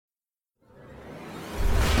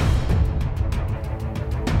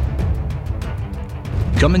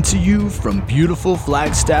Coming to you from beautiful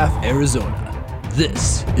Flagstaff, Arizona,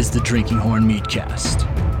 this is the Drinking Horn Meadcast.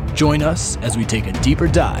 Join us as we take a deeper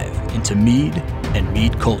dive into mead and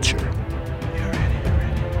mead culture.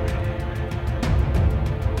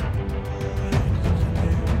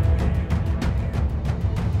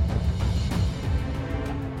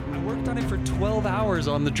 I worked on it for 12 hours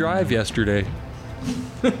on the drive yesterday.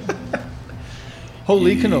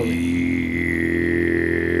 Holy cannoli.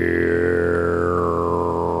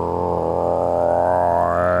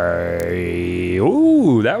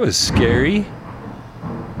 Ooh, that was scary.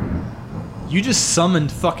 You just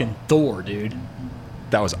summoned fucking Thor, dude.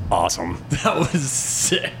 That was awesome. That was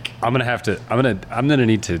sick. I'm gonna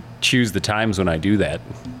need to choose the times when I do that.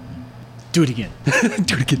 Do it again.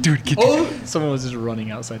 do it again. Oh, someone was just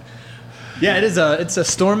running outside. Yeah, it's a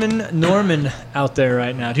Stormin' Norman out there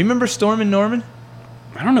right now. Do you remember Stormin' Norman?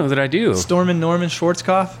 I don't know that I do. Stormin' Norman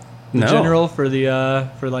Schwarzkopf? The No. general for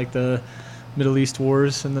the Middle East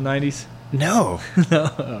wars in the 90s? No.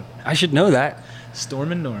 No. I should know that.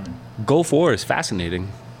 Stormin' Norman. Gulf War is fascinating.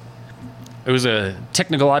 It was a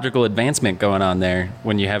technological advancement going on there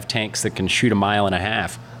when you have tanks that can shoot 1.5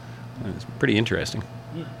 miles. It's pretty interesting.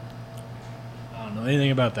 I don't know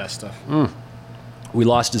anything about that stuff. We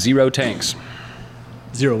lost 0 tanks.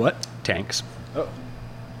 0 what? Tanks. Oh,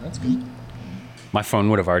 that's good. My phone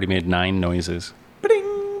would have already made 9 noises.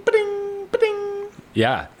 Ba-ding, ba-ding, ba-ding.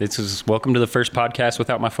 Yeah, this is welcome to the first podcast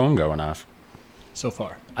without my phone going off. So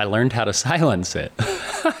far. I learned how to silence it.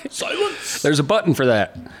 Silence! There's a button for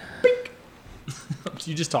that.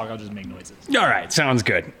 You just talk, I'll just make noises. All right, sounds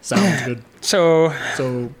good. Sounds good. So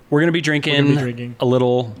So, we're going to be drinking a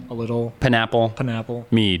little a little pineapple pineapple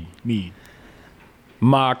mead. mead.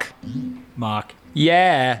 Mock. Mock.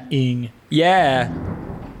 Yeah. Ing. Yeah.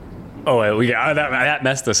 Oh, that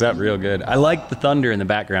messed us up real good. I like the thunder in the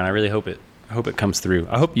background. I really hope it comes through.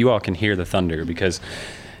 I hope you all can hear the thunder because...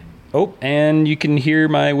 Oh, and you can hear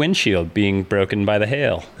my windshield being broken by the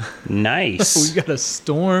hail. Nice. We got a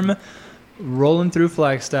storm rolling through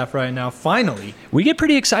Flagstaff right now. Finally. We get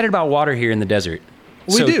pretty excited about water here in the desert.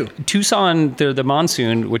 We do. Tucson, the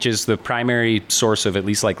monsoon, which is the primary source of at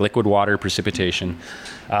least like liquid water precipitation,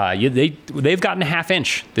 they've gotten a 1/2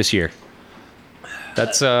 inch this year.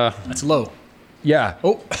 That's low. yeah.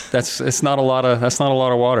 Oh, That's not a lot of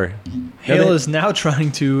water. hail is now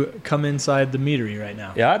trying to come inside the meadery right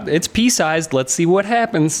now. Yeah, it's pea-sized. Let's see what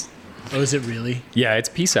happens. Oh, is it really? Yeah, it's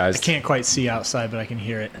pea-sized. Can't quite see outside, but I can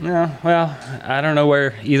hear it. Yeah, well, I don't know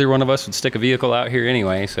where either one of us would stick a vehicle out here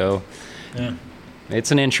anyway, so Yeah.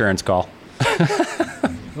 it's an insurance call.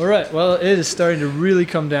 All right. Well, it is starting to really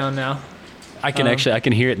come down now. I can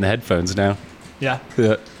hear it in the headphones now. Yeah.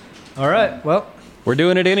 Yeah. All right. Well, We're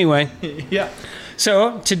doing it anyway. yeah.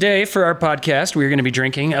 So today for our podcast, we're going to be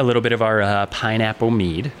drinking a little bit of our pineapple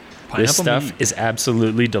mead. This Pineapple stuff mead. is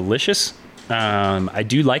absolutely delicious. I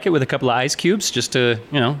do like it with a couple of ice cubes, just to,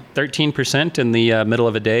 13% in the middle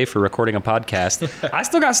of a day for recording a podcast. I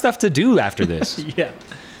still got stuff to do after this, Yeah.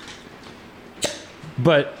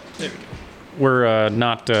 but we're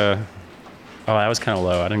not. Oh, that was kind of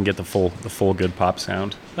low. I didn't get the full good pop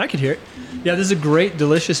sound. I could hear it. Yeah, this is a great,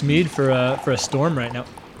 delicious mead for a storm right now.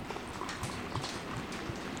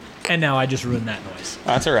 And now I just ruined that noise.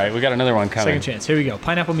 That's all right. We got another one coming. Second chance. Here we go.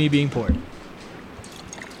 Pineapple mead being poured.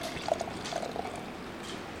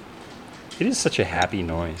 It is such a happy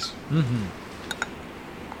noise. Mm-hmm.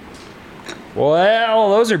 Well,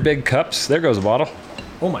 those are big cups. There goes a bottle.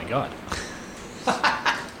 Oh my God.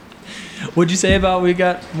 What'd you say about we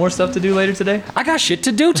got more stuff to do later today? I got shit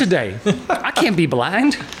to do today. I can't be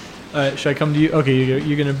blind. All right, should I come to you? Okay,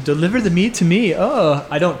 you're going to deliver the meat to me. Oh,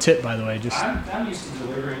 I don't tip, by the way. Just I'm used to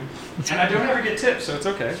delivering. And I don't ever get tips, so it's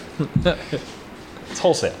okay. It's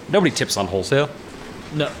wholesale. Nobody tips on wholesale.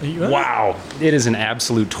 no. Wow. It is an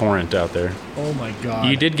absolute torrent out there. Oh my God.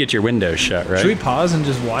 You did get your windows shut, right? Should we pause and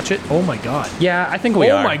just watch it? Oh my God. Yeah, I think we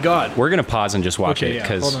are. Oh my God. We're going to pause and just watch Okay, it. yeah.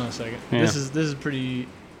 'Cause Hold on a second. Yeah. This is pretty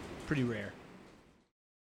rare.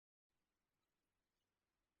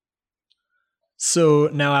 So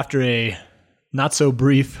now after a not so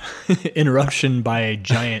brief interruption by a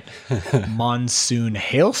giant monsoon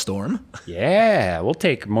hailstorm, Yeah, we'll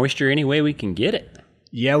take moisture any way we can get it.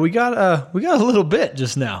 yeah, we got a little bit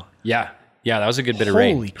just now. Yeah, that was a good bit of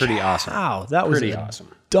rain. Holy Pretty awesome. Wow, that was Pretty a awesome.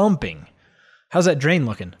 dumping. How's that drain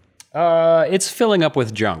looking? It's filling up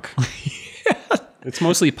with junk. It's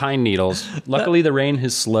mostly pine needles. Luckily, the rain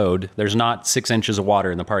has slowed. There's not 6 inches of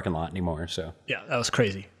water in the parking lot anymore. So, Yeah, that was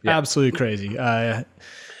crazy. Yeah. Absolutely crazy.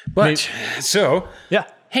 but so Yeah.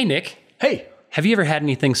 hey, Nick, Hey. have you ever had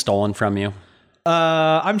anything stolen from you?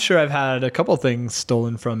 I'm sure I've had a couple things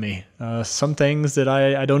stolen from me. Some things that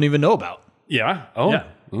I don't even know about. Yeah. Oh. Yeah.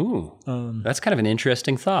 Ooh. That's kind of an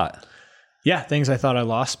interesting thought. Yeah, things I thought I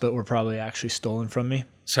lost, but were probably actually stolen from me.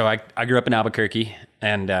 So I grew up in Albuquerque,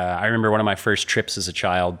 and I remember one of my first trips as a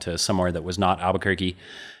child to somewhere that was not Albuquerque,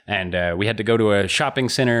 and we had to go to a shopping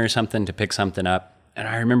center or something to pick something up. And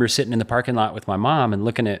I remember sitting in the parking lot with my mom and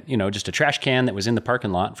looking at, just a trash can that was in the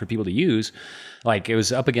parking lot for people to use. Like it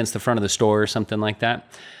was up against the front of the store or something like that.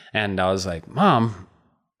 And I was like, Mom,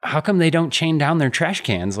 how come they don't chain down their trash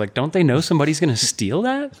cans? Like, don't they know somebody's going to steal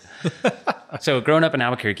that? So growing up in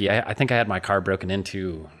Albuquerque, I think I had my car broken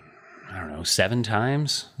into, 7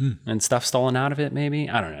 times and stuff stolen out of it, maybe.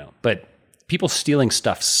 I don't know. But people stealing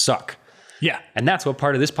stuff suck. Yeah. And that's what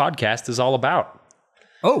part of this podcast is all about.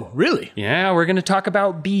 Oh, really? Yeah, we're going to talk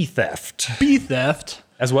about bee theft. Bee theft.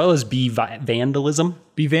 As well as bee vandalism.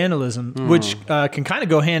 Bee vandalism, which can kind of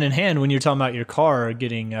go hand in hand when you're talking about your car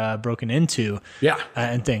getting broken into. Yeah.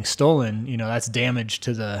 And things stolen. That's damage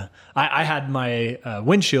to the... I had my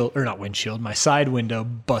my side window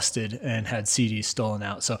busted and had CDs stolen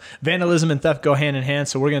out. So vandalism and theft go hand in hand.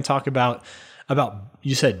 So we're going to talk about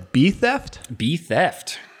you said bee theft? Bee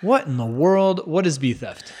theft. What in the world? What is bee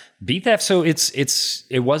theft? Bee theft, so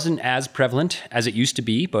it wasn't as prevalent as it used to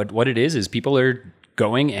be, but what it is people are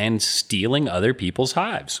going and stealing other people's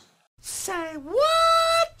hives. Say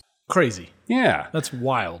what? Crazy. Yeah. That's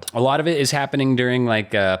wild. A lot of it is happening during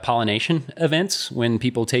pollination events when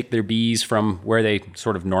people take their bees from where they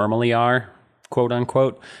sort of normally are, quote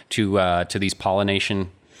unquote, to these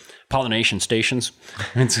pollination stations.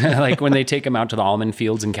 It's like when they take them out to the almond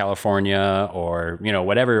fields in California or,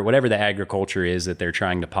 whatever the agriculture is that they're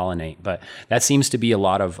trying to pollinate. But that seems to be a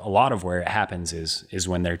lot of where it happens is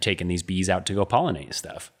when they're taking these bees out to go pollinate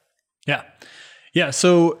stuff. Yeah. Yeah.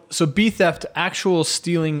 So bee theft, actual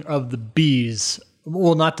stealing of the bees.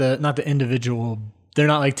 Well, not the individual. They're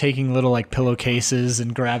not like taking little pillowcases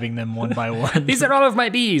and grabbing them one by one. These are all of my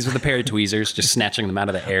bees with a pair of tweezers, just snatching them out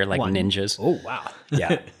of the air like ninjas. Oh, wow.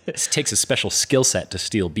 Yeah. It takes a special skill set to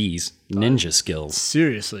steal bees. Ninja skills.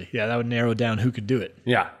 Seriously. Yeah, that would narrow down who could do it.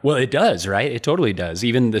 Yeah. Well, it does, right? It totally does.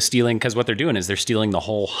 Even the stealing, because what they're doing is they're stealing the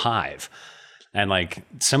whole hive. And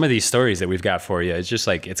some of these stories that we've got for you, it's just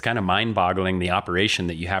it's kind of mind-boggling the operation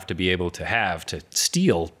that you have to be able to have to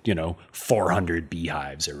steal, 400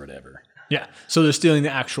 beehives or whatever. Yeah. So they're stealing the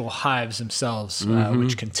actual hives themselves,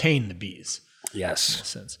 which contain the bees. Yes. In a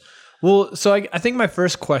sense. Well, so I think my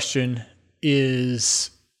first question is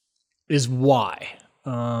why?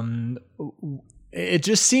 It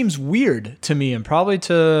just seems weird to me and probably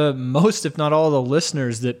to most, if not all the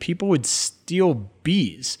listeners, that people would steal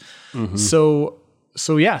bees. Mm-hmm. So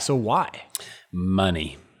why?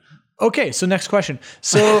 Money. Okay, so next question.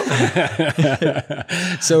 So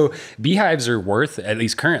so beehives are worth, at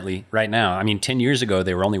least currently, right now, 10 years ago,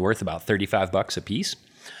 they were only worth about $35 a piece.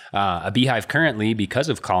 A beehive currently, because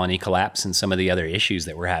of colony collapse and some of the other issues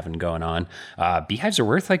that we're having going on, beehives are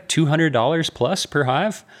worth $200 plus per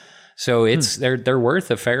hive. So they're worth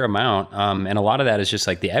a fair amount. And a lot of that is just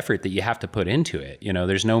the effort that you have to put into it.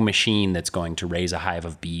 There's no machine that's going to raise a hive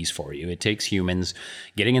of bees for you. It takes humans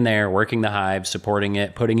getting in there, working the hive, supporting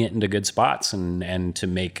it, putting it into good spots and to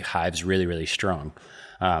make hives really, really strong.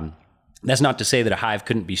 That's not to say that a hive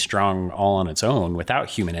couldn't be strong all on its own without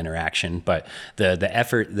human interaction, but the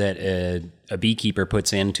effort that a beekeeper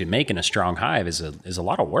puts into making a strong hive is a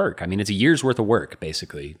lot of work. It's a year's worth of work,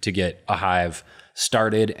 basically, to get a hive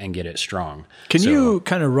started and get it strong. Can you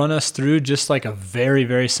kind of run us through just a very,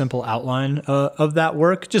 very simple outline of that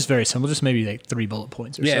work? Just very simple, just maybe 3 bullet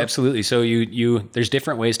points or so. Yeah, absolutely. So there's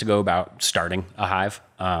different ways to go about starting a hive.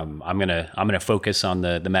 I'm gonna focus on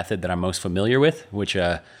the method that I'm most familiar with, which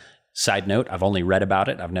side note, I've only read about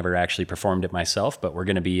it. I've never actually performed it myself, but we're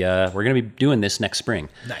gonna be doing this next spring.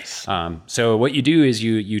 Nice. So what you do is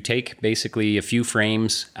you take basically a few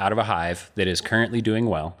frames out of a hive that is currently doing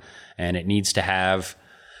well, and it needs to have,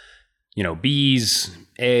 bees,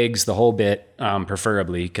 eggs, the whole bit,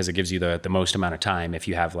 preferably, because it gives you the most amount of time if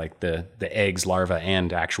you have the eggs, larvae,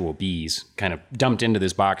 and actual bees kind of dumped into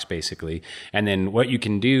this box, basically. And then what you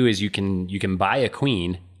can do is you can buy a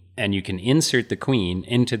queen, and you can insert the queen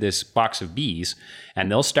into this box of bees, and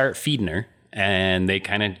they'll start feeding her. And they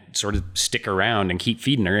kind of sort of stick around and keep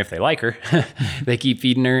feeding her if they like her. They keep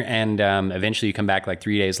feeding her, and eventually you come back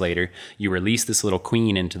 3 days later, you release this little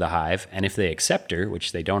queen into the hive, and if they accept her,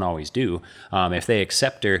 which they don't always do, if they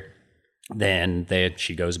accept her, then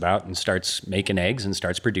she goes about and starts making eggs and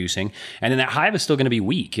starts producing. And then that hive is still going to be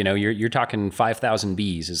weak. You're talking 5,000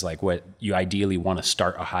 bees is what you ideally want to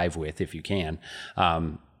start a hive with if you can.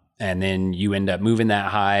 And then you end up moving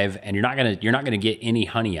that hive, and you're not gonna get any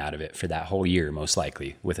honey out of it for that whole year, most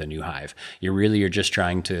likely, with a new hive. You're just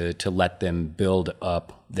trying to let them build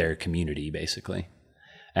up their community, basically.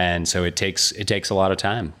 And so it takes a lot of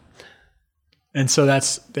time. And so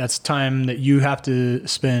that's time that you have to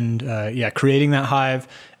spend, creating that hive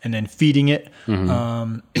and then feeding it.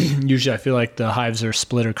 Usually I feel like the hives are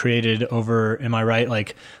split or created over, am I right,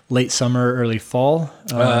 like late summer, early fall?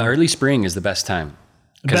 Early spring is the best time.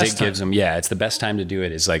 Because it gives them, it's the best time to do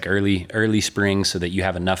it is like early spring, so that you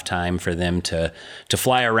have enough time for them to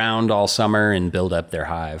fly around all summer and build up their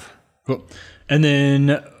hive. Cool. And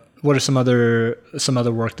then what are some other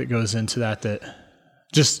work that goes into that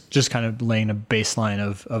just kind of laying a baseline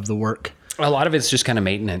of the work? A lot of it's just kind of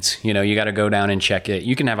maintenance. You got to go down and check it.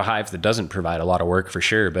 You can have a hive that doesn't provide a lot of work for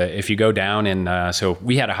sure, but if you go down and so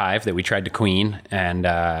we had a hive that we tried to queen and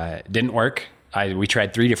didn't work. We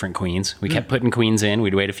tried 3 different queens. We kept putting queens in.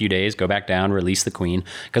 We'd wait a few days, go back down, release the queen.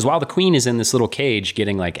 Because while the queen is in this little cage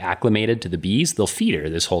getting like acclimated to the bees, they'll feed her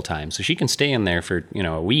this whole time. So she can stay in there for,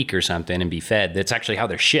 a week or something and be fed. That's actually how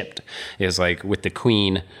they're shipped, is like with the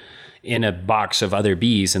queen in a box of other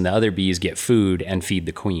bees, and the other bees get food and feed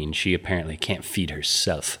the queen. She apparently can't feed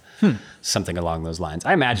herself. Something along those lines.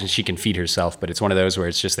 I imagine she can feed herself, but it's one of those where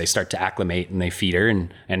it's just they start to acclimate and they feed her,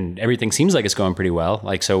 and everything seems like it's going pretty well.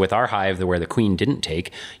 Like, so with our hive, where the queen didn't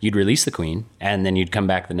take, you'd release the queen, and then you'd come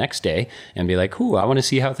back the next day and be like, "Ooh, I want to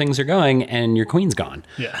see how things are going," and your queen's gone.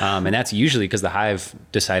 Yeah. And that's usually because the hive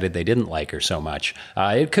decided they didn't like her so much.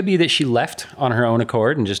 It could be that she left on her own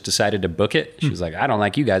accord and just decided to book it. She was like, "I don't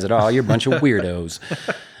like you guys at all. You're a bunch of weirdos."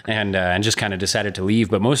 And just kind of decided to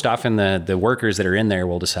leave. But most often the workers that are in there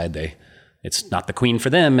will decide it's not the queen for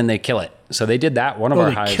them, and they kill it. So they did that. One of our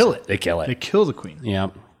hives. They kill it. They kill the queen. Yeah.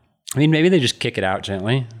 I mean, maybe they just kick it out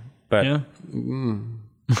gently. But yeah.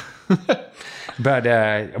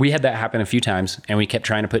 But we had that happen a few times, and we kept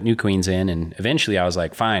trying to put new queens in, and eventually I was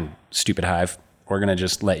like, "Fine, stupid hive. We're going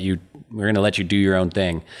to let you do your own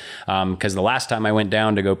thing." Because the last time I went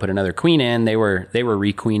down to go put another queen in, they were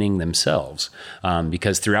requeening themselves.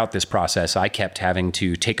 Because throughout this process, I kept having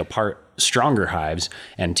to take apart stronger hives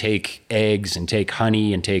and take eggs and take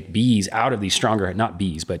honey and take bees out of these stronger, not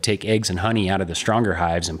bees, but take eggs and honey out of the stronger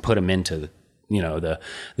hives and put them into,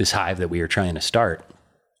 this hive that we were trying to start.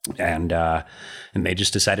 And they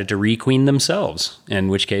just decided to requeen themselves, in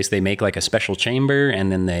which case they make like a special chamber,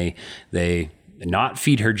 and then they not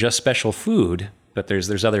feed her just special food, but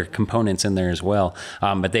there's other components in there as well.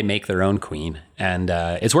 But they make their own queen, and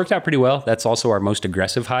it's worked out pretty well. That's also our most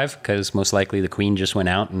aggressive hive, because most likely the queen just went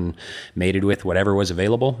out and mated with whatever was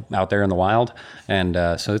available out there in the wild, and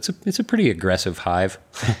so it's a pretty aggressive hive.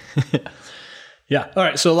 Yeah. All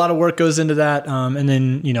right. So a lot of work goes into that, and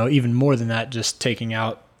then even more than that, just taking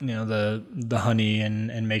out the honey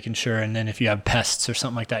and making sure, and then if you have pests or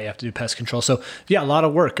something like that, you have to do pest control. So yeah, a lot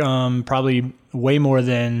of work, probably way more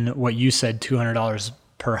than what you said, $200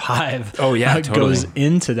 per hive. Oh yeah, totally. Goes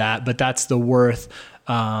into that, but that's the worth.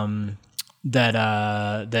 Who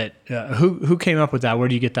came up with that? Where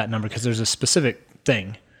do you get that number? Because there's a specific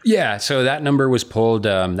thing. Yeah, so that number was pulled.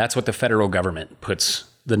 That's what the federal government puts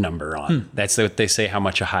the number on. That's what they say how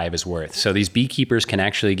much a hive is worth. So these beekeepers can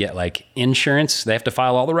actually get like insurance. They have to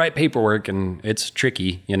file all the right paperwork, and it's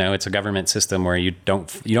tricky. It's a government system where you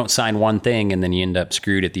don't sign one thing and then you end up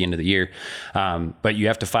screwed at the end of the year. But you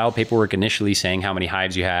have to file paperwork initially saying how many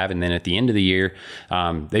hives you have, and then at the end of the year,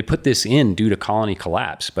 they put this in due to colony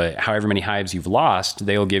collapse. But however many hives you've lost,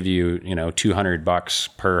 they'll give you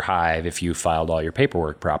 $200 per hive if you filed all your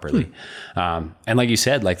paperwork properly. And like you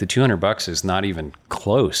said, like the $200 is not even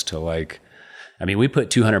close to we put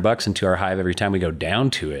 $200 into our hive every time we go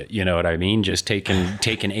down to it. You know what I mean? Just taking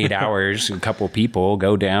 8 hours, a couple of people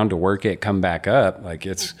go down to work it, come back up. Like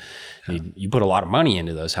you put a lot of money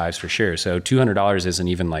into those hives for sure. So $200 isn't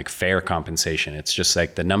even like fair compensation. It's just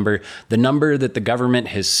like the number that the government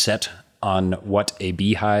has set on what a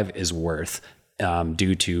beehive is worth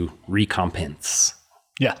due to recompense.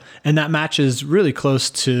 Yeah. And that matches really close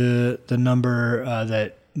to the number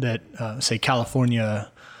that say California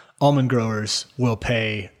almond growers will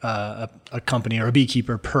pay a company or a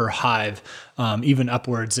beekeeper per hive, even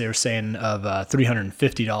upwards. They were saying of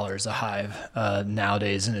 $350 a hive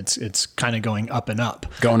nowadays, and it's kind of going up and up.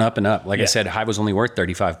 Going up and up. Like I said, a hive was only worth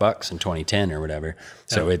 $35 in 2010 or whatever.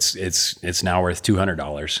 So it's now worth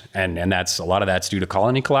 $200, and that's a lot of that's due to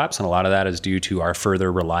colony collapse, and a lot of that is due to our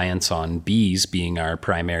further reliance on bees being our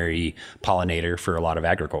primary pollinator for a lot of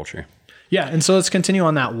agriculture. Yeah, and so let's continue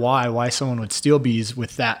on that why someone would steal bees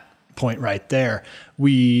with that point right there.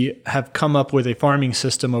 We have come up with a farming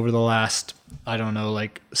system over the last, I don't know,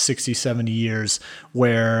 like 60, 70 years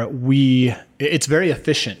where it's very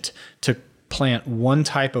efficient to plant one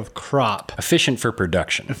type of crop. Efficient for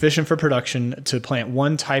production To plant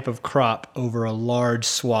one type of crop over a large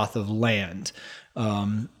swath of land,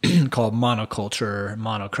 called monoculture,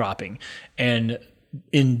 monocropping. And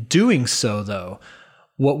in doing so, though,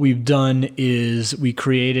 what we've done is we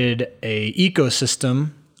created a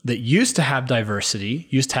ecosystem that used to have diversity,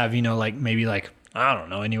 used to have, I don't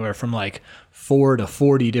know, anywhere from like 4 to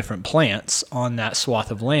 40 different plants on that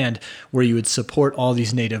swath of land where you would support all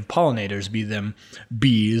these native pollinators, be them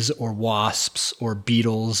bees or wasps or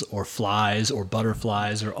beetles or flies or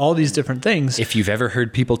butterflies or all these different things. If you've ever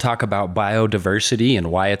heard people talk about biodiversity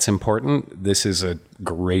and why it's important, this is a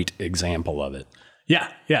great example of it. Yeah.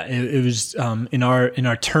 It was in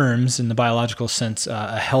our terms, in the biological sense,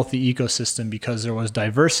 a healthy ecosystem because there was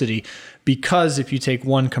diversity. Because if you take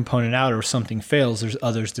one component out or something fails, there's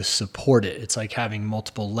others to support it. It's like having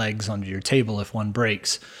multiple legs under your table if one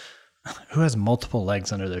breaks. Who has multiple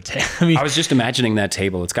legs under their table? I was just imagining that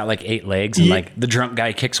table. It's got like 8 legs, and like the drunk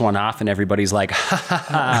guy kicks one off, and everybody's like, "Ha ha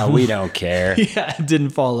ha! We don't care." Yeah, it didn't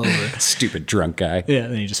fall over. Stupid drunk guy. Yeah,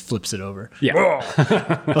 then he just flips it over. Yeah.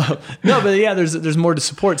 No, but yeah, there's more to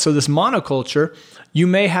support. So this monoculture, you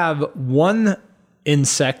may have one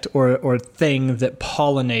insect or thing that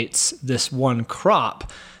pollinates this one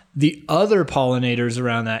crop. The other pollinators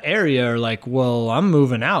around that area are like, well, I'm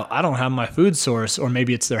moving out. I don't have my food source, or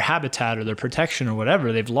maybe it's their habitat or their protection or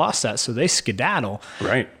whatever. They've lost that, so they skedaddle.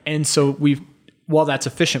 Right. And so while that's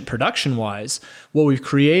efficient production wise, what we've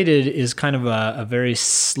created is kind of a very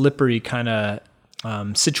slippery kind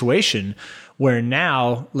of situation where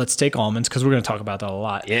now, let's take almonds, because we're going to talk about that a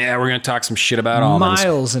lot. Yeah, we're going to talk some shit about almonds.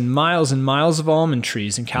 Miles and miles and miles of almond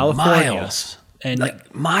trees in California. Miles. And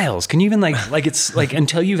like miles. Can you even like it's like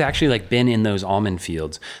until you've actually like been in those almond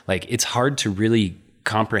fields, like it's hard to really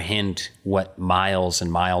comprehend what miles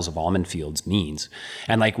and miles of almond fields means.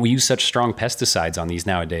 And like we use such strong pesticides on these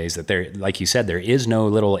nowadays that there, like you said, there is no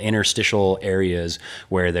little interstitial areas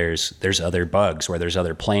where there's other bugs, where there's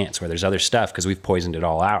other plants, where there's other stuff, because we've poisoned it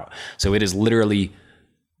all out. So it is literally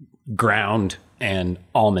ground and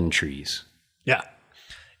almond trees.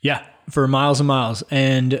 Yeah, for miles and miles.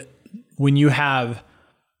 And when you have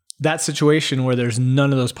that situation where there's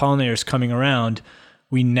none of those pollinators coming around,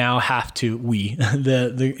 we now have to,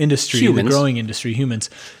 the industry, humans. The growing industry, humans,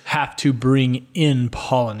 have to bring in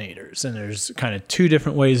pollinators. And there's kind of 2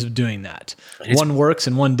 different ways of doing that. One works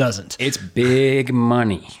and one doesn't. It's big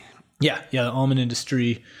money. Yeah, the almond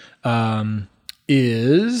industry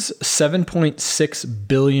is $7.6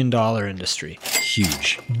 billion industry.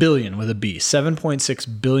 Huge. Billion with a B.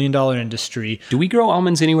 $7.6 billion industry. Do we grow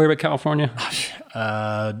almonds anywhere but California?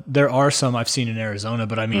 There are some I've seen in Arizona,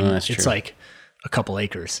 but I mean, it's true. Like a couple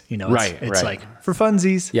acres, you know, it's like for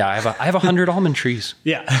funsies. Yeah. I have 100 almond trees.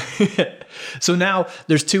 Yeah. So now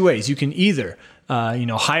there's 2 ways. You can either,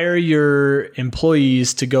 hire your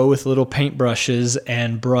employees to go with little paintbrushes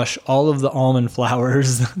and brush all of the almond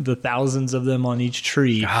flowers, the thousands of them on each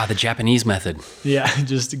tree. The Japanese method. Yeah.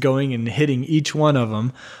 Just going and hitting each one of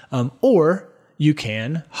them. Or you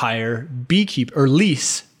can hire or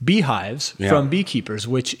lease beehives from beekeepers,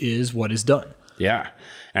 which is what is done. Yeah.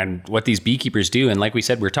 And what these beekeepers do, and like we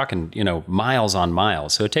said, we're talking, miles on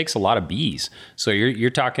miles. So it takes a lot of bees. So you're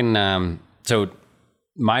talking, so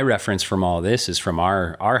my reference from all this is from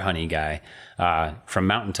our honey guy, from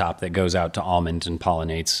Mountaintop, that goes out to almond and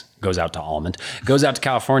pollinates, goes out to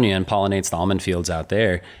California and pollinates the almond fields out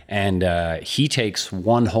there. And he takes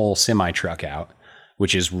one whole semi truck out,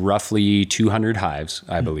 which is roughly 200 hives,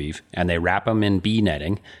 I believe. And they wrap them in bee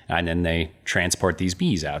netting, and then they transport these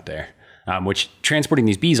bees out there. Which transporting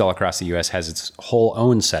these bees all across the U.S. has its whole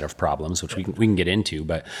own set of problems, which we can get into.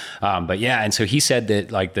 But yeah, and so he said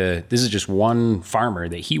that like this is just one farmer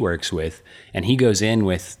that he works with, and he goes in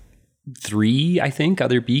with 3, I think,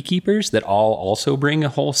 other beekeepers that all also bring a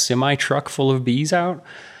whole semi truck full of bees out.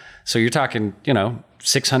 So you're talking,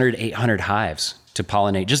 600, 800 hives to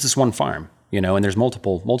pollinate just this one farm, and there's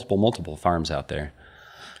multiple farms out there.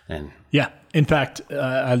 And yeah, in fact,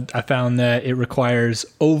 I found that it requires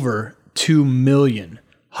over 2 million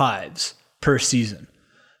hives per season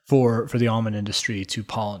for the almond industry to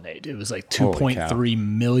pollinate. It was like 2.3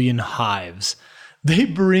 million hives they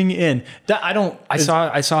bring in. That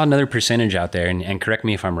I saw another percentage out there, and correct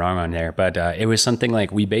me if I'm wrong on there, but it was something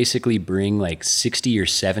like we basically bring like 60 or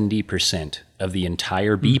 70% of the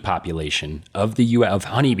entire bee population of the U.S., of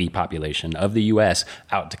honeybee population of the U.S.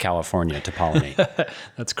 out to California to pollinate.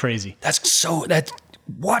 That's crazy.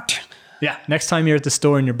 What? Yeah. Next time you're at the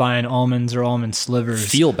store and you're buying almonds or almond slivers.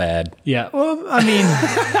 Feel bad. Yeah. Well, I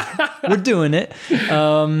mean, we're doing it.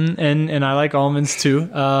 And I like almonds too.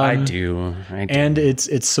 I do. And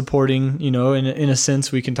it's supporting, in a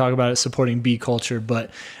sense, we can talk about it supporting bee culture,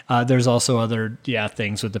 but there's also other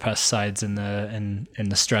things with the pesticides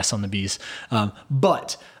and the stress on the bees.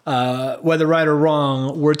 But whether right or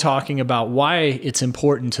wrong, we're talking about why it's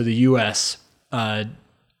important to the U.S.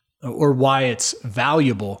 Or why it's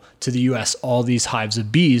valuable to the U.S., all these hives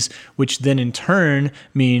of bees, which then in turn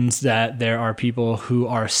means that there are people who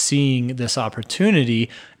are seeing this opportunity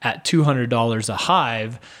at $200 a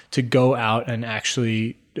hive to go out and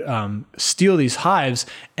actually steal these hives.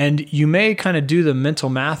 And you may kind of do the mental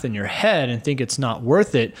math in your head and think it's not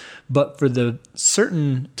worth it, but for the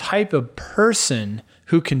certain type of person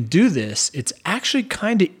who can do this, it's actually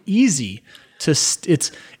kind of easy.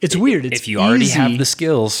 It's weird. It's if you already have the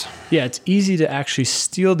skills. Yeah, it's easy to actually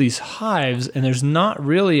steal these hives, and there's not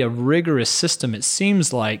really a rigorous system, it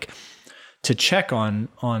seems like, to check on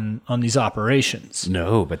these operations.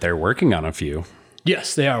 No, but they're working on a few.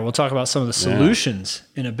 Yes, they are. We'll talk about some of the solutions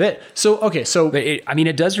in a bit. So, okay,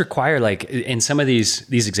 it does require, like, in some of these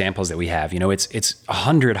examples that we have, it's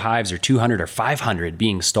 100 hives or 200 or 500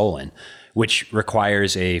 being stolen, which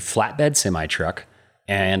requires a flatbed semi-truck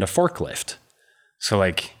and a forklift. So,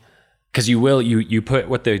 like, because you put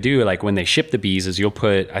what they do, like when they ship the bees is you'll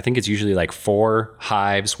put, I think it's usually like 4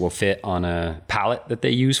 hives will fit on a pallet that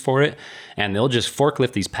they use for it. And they'll just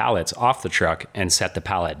forklift these pallets off the truck and set the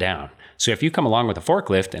pallet down. So if you come along with a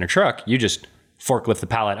forklift and a truck, you just forklift the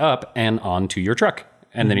pallet up and onto your truck.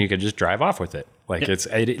 And then you could just drive off with it. Like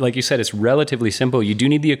like you said, it's relatively simple. You do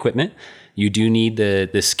need the equipment. You do need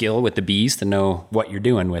the skill with the bees to know what you're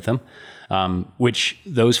doing with them. Which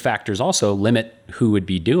those factors also limit who would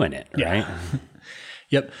be doing it, right? Yeah.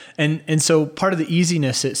 Yep. And so part of the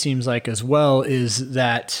easiness, it seems like, as well, is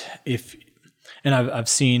that I've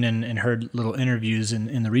seen and heard little interviews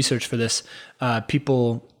in the research for this,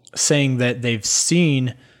 people saying that they've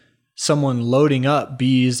seen someone loading up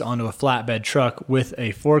bees onto a flatbed truck with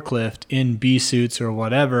a forklift in bee suits or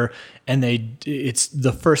whatever, and it's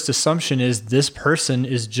the first assumption is this person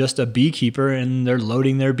is just a beekeeper and they're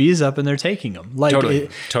loading their bees up and they're taking them. Like totally.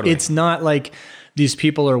 It's not like these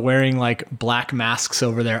people are wearing like black masks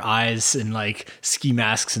over their eyes and like ski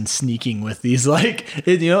masks and sneaking with these. Like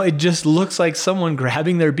it just looks like someone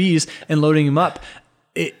grabbing their bees and loading them up.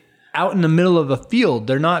 Out in the middle of a field.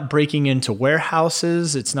 They're not breaking into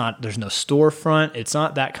warehouses. There's no storefront. It's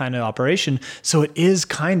not that kind of operation. So it is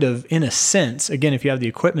kind of, in a sense, again, if you have the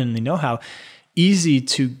equipment and the know-how, easy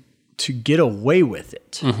to get away with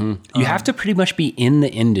it. Mm-hmm. You have to pretty much be in the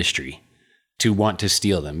industry to want to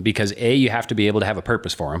steal them, because you have to be able to have a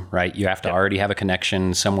purpose for them, right? You have to already have a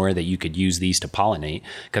connection somewhere that you could use these to pollinate,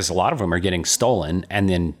 because a lot of them are getting stolen and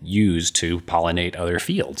then used to pollinate other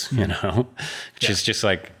fields, which is just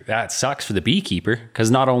like, that sucks for the beekeeper,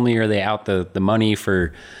 because not only are they out the money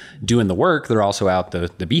for doing the work, they're also out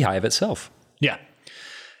the beehive itself. Yeah.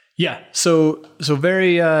 Yeah. So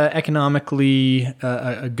very economically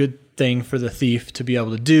a good thing for the thief to be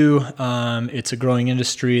able to do. It's a growing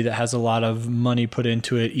industry that has a lot of money put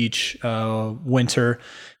into it each winter.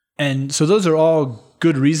 And so those are all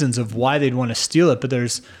good reasons of why they'd want to steal it. But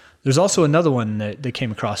there's also another one that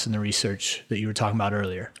came across in the research that you were talking about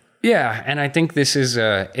earlier. Yeah, and I think this is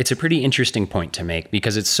it's a pretty interesting point to make,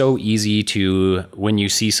 because it's so easy to, when you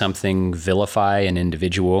see something, vilify an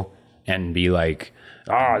individual and be like,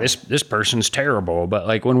 this person's terrible. But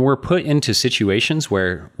like when we're put into situations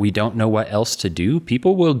where we don't know what else to do,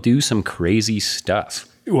 people will do some crazy stuff.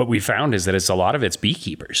 What we found is that it's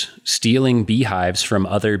beekeepers stealing beehives from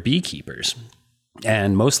other beekeepers.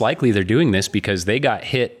 And most likely they're doing this because they got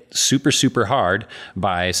hit super, super hard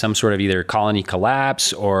by some sort of either colony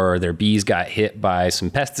collapse, or their bees got hit by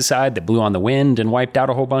some pesticide that blew on the wind and wiped out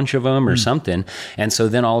a whole bunch of them or something. And so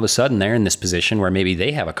then all of a sudden they're in this position where maybe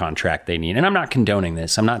they have a contract they need. And I'm not condoning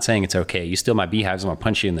this. I'm not saying it's okay. You steal my beehives, I'm going to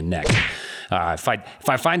punch you in the neck. If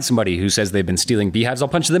I find somebody who says they've been stealing beehives, I'll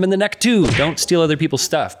punch them in the neck too. Don't steal other people's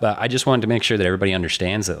stuff. But I just wanted to make sure that everybody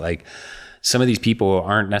understands that, like, some of these people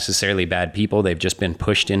aren't necessarily bad people. They've just been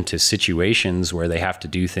pushed into situations where they have to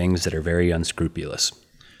do things that are very unscrupulous.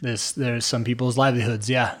 There's some people's livelihoods.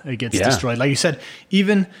 Yeah. It gets destroyed. Like you said,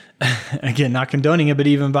 even, again, not condoning it, but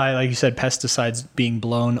even by, like you said, pesticides being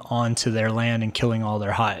blown onto their land and killing all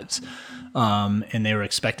their hives. and they were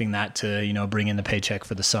expecting that to, bring in the paycheck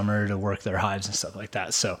for the summer to work their hives and stuff like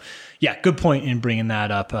that. So yeah, good point in bringing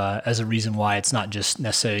that up as a reason why it's not just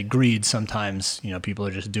necessarily greed. Sometimes, people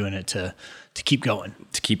are just doing it to keep going.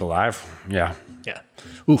 To keep alive. Yeah. Yeah.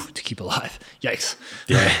 Ooh, to keep alive. Yikes.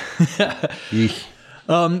 Yeah.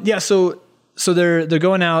 Yeah. So they're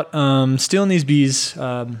going out, stealing these bees,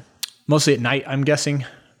 mostly at night, I'm guessing,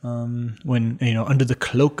 when, under the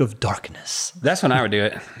cloak of darkness. That's when I would do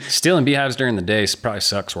it. Stealing beehives during the day probably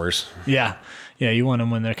sucks worse. Yeah. Yeah. You want them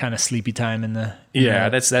when they're kind of sleepy time in the,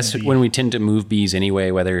 that's when we tend to move bees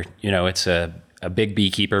anyway, whether, it's a big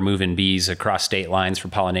beekeeper moving bees across state lines for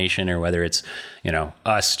pollination, or whether it's,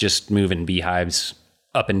 us just moving beehives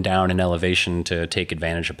up and down in elevation to take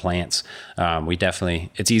advantage of plants.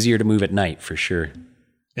 It's easier to move at night for sure.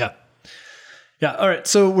 Yeah. Yeah. All right.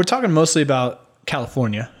 So we're talking mostly about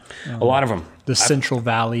California. A lot of them. The Central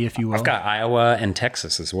Valley, if you will. I've got Iowa and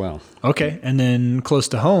Texas as well. Okay. And then close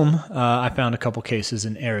to home, I found a couple cases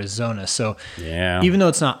in Arizona. So even though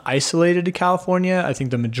it's not isolated to California, I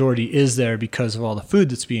think the majority is there because of all the food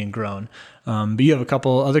that's being grown. But you have a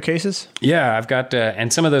couple other cases? Yeah, I've got,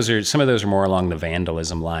 and some of those are more along the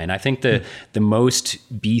vandalism line. I think the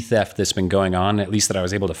most bee theft that's been going on, at least that I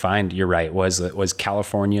was able to find, you're right, was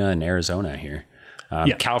California and Arizona here.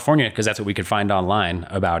 California, because that's what we could find online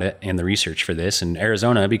about it and the research for this, and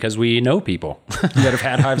Arizona, because we know people that have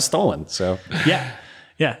had hives stolen. So yeah,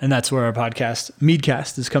 and that's where our podcast,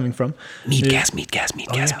 Meadcast, is coming from.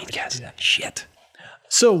 Meadcast. Shit.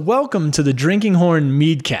 So welcome to the Drinking Horn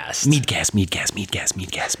Meadcast. Meadcast.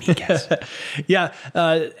 Yeah,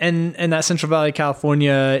 and that Central Valley,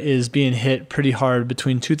 California is being hit pretty hard.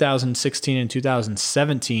 Between 2016 and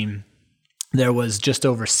 2017, there was just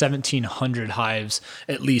over 1,700 hives,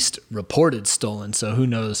 at least reported stolen. So who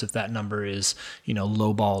knows if that number is,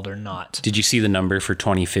 lowballed or not. Did you see the number for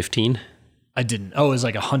 2015? I didn't. Oh, it was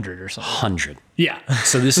like 100 or something. 100. Yeah.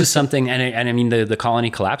 So this is something, and I mean, the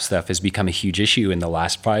colony collapse stuff has become a huge issue in the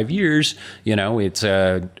last 5 years. It's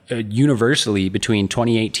universally between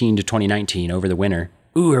 2018 to 2019 over the winter.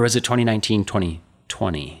 Or was it 2019,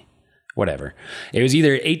 2020? Whatever. It was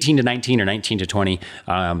either 18 to 19 or 19 to 20.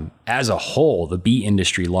 As a whole, the bee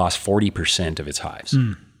industry lost 40% of its hives.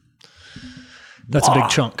 That's a big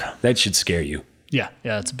chunk. That should scare you. Yeah,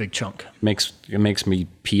 that's a big chunk. It makes me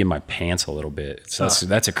pee in my pants a little bit. So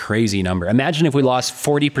that's a crazy number. Imagine if we lost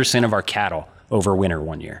 40% of our cattle over winter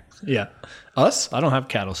one year. Yeah. Us? I don't have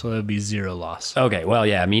cattle, so it would be zero loss. Okay, well,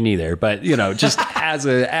 yeah, me neither. But just as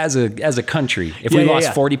a country, if we lost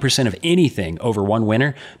 40% of anything over one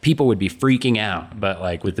winter, people would be freaking out. But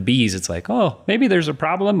like with the bees, it's like, oh, maybe there's a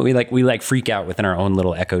problem. We freak out within our own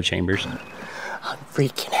little echo chambers. I'm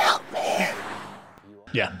freaking out, man.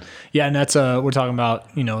 Yeah. Yeah, and that's we're talking about,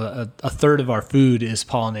 a third of our food is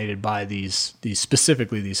pollinated by these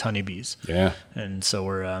specifically these honeybees. Yeah. And so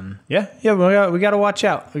we're we got to watch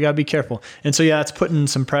out. We got to be careful. And so it's putting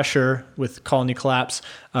some pressure with colony collapse.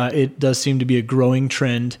 It does seem to be a growing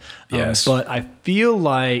trend. Yes. But I feel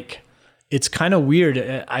like it's kind of weird.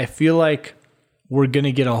 I feel like we're going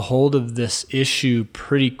to get a hold of this issue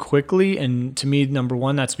pretty quickly, and to me, number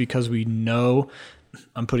one, that's because we know,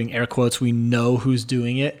 I'm putting air quotes, we know who's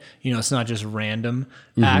doing it. It's not just random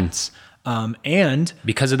acts. And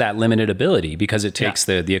because of that limited ability, because it takes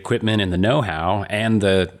the equipment and the know-how and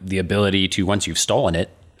the ability to, once you've stolen it,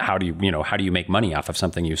 how do you make money off of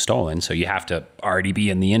something you've stolen? So you have to already be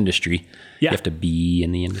in the industry. Yeah. You have to be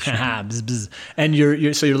in the industry. Bzz, bzz. And your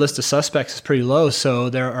list of suspects is pretty low. So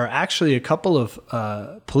there are actually a couple of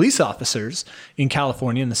police officers in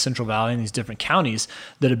California, in the Central Valley, in these different counties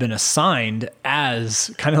that have been assigned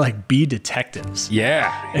as kind of like bee detectives.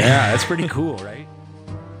 Yeah, that's pretty cool, right?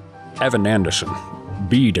 Evan Anderson,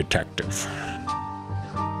 bee detective.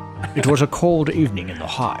 It was a cold evening in the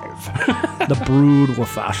hive. The brood were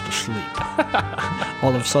fast asleep.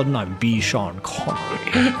 All of a sudden, I'm B. Sean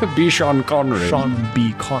Connery. B. Sean Connery. Sean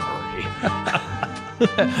B. Connery.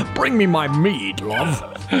 Bring me my mead, love.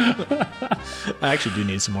 I actually do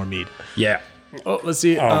need some more mead. Yeah. Oh, let's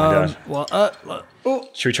see. Oh, my gosh.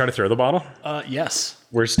 Should we try to throw the bottle? Yes.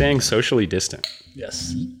 We're staying socially distant.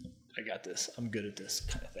 Yes. I got this. I'm good at this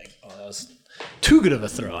kind of thing. Oh, that was too good of a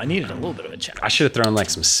throw. I needed a little bit of a challenge. I should have thrown like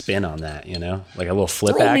some spin on that, like a little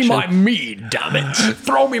flip Throw action. Throw me my mead, damn it.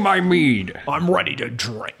 Throw me my mead. I'm ready to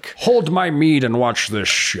drink. Hold my mead and watch this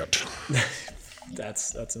shit.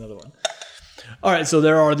 That's another one. All right, so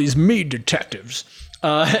there are these mead detectives.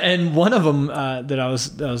 And one of them that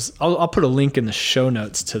I'll put a link in the show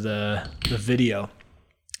notes to the video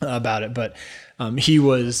about it, but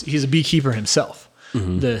he's a beekeeper himself.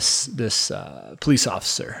 this police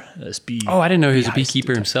officer, this bee. Oh, I didn't know he was a beehive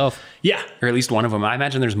beekeeper detective. himself. Yeah, Or at least one of them. I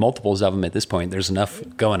imagine there's multiples of them at this point. There's enough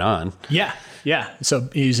going on. yeah. So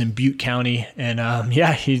he's in Butte County, and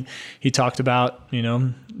he talked about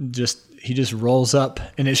he just rolls up,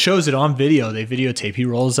 and it shows it on video. They videotape. He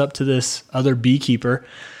rolls up to this other beekeeper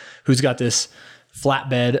who's got this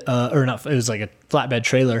flatbed, it was like a flatbed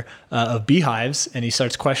trailer of beehives, and he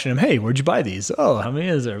starts questioning him. Hey, where'd you buy these? Oh, how many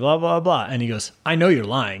is there? Blah, blah, blah. And he goes, I know you're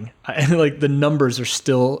lying. And like the numbers are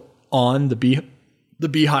still on the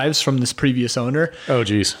beehives from this previous owner. Oh,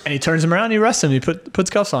 geez. And he turns him around and he arrests him. He puts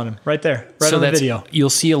cuffs on him right there, right on the video. You'll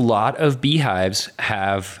see a lot of beehives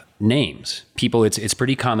have names. People, it's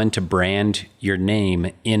pretty common to brand your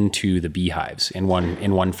name into the beehives in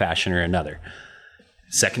one fashion or another.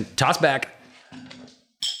 Second, toss back.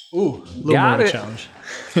 Ooh, a little Got more of a it. challenge.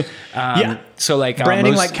 So like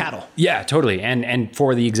Branding like cattle. Yeah, totally. And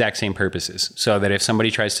for the exact same purposes. So that if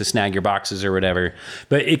somebody tries to snag your boxes or whatever,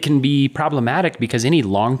 but it can be problematic because any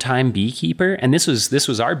longtime beekeeper, and this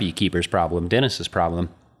was our beekeeper's problem, Dennis's problem,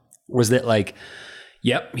 was that like,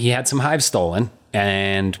 yep, he had some hives stolen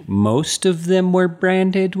and most of them were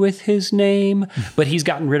branded with his name, but he's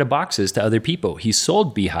gotten rid of boxes to other people. He's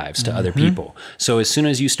sold beehives to other people. So as soon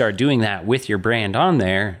as you start doing that with your brand on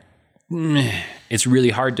there, it's really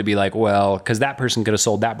hard to be like, well, because that person could have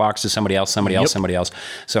sold that box to somebody else.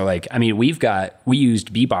 So like, I mean, we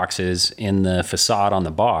used bee boxes in the facade on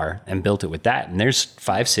the bar and built it with that. And there's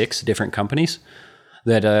 5-6 different companies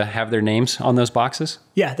that have their names on those boxes.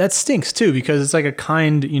 Yeah, that stinks too, because it's like a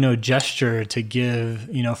kind, gesture to give,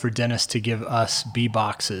 for Dennis to give us bee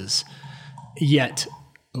boxes. Yet,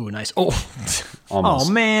 oh, nice. Oh, Almost.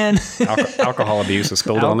 Oh man. Alcohol abuse is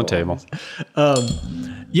spilled on the table.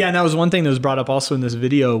 Yeah, and that was one thing that was brought up also in this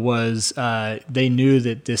video was they knew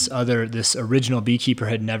that this original beekeeper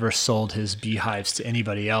had never sold his beehives to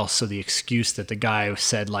anybody else. So the excuse that the guy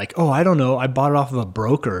said like, oh, I don't know, I bought it off of a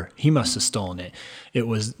broker, he must have stolen it. It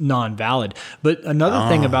was non-valid. But another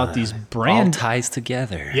thing about these brand all ties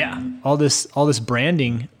together. Yeah, all this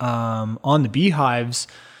branding on the beehives,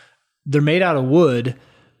 they're made out of wood.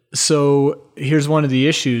 So here's one of the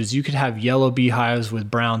issues. You could have yellow beehives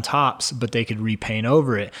with brown tops, but they could repaint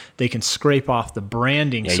over it. They can scrape off the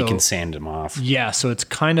branding. Yeah, so, you can sand them off. Yeah, so it's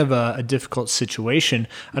kind of a difficult situation.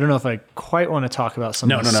 I don't know if I quite want to talk about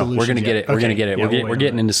some of the solutions. We're going to get it. Okay. We're going to get it. Yeah, We're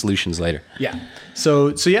getting into solutions later. Yeah.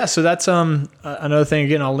 So that's another thing.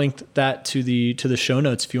 Again, I'll link that to the show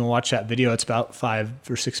notes if you want to watch that video. It's about 5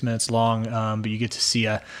 or 6 minutes long, but you get to see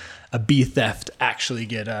a bee theft actually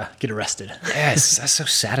get arrested. Yes, that's so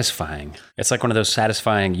satisfying. It's like one of those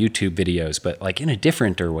satisfying YouTube videos, but like in a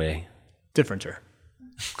differenter way. Differenter.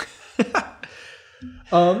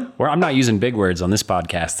 Where I'm not using big words on this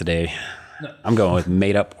podcast today. No. I'm going with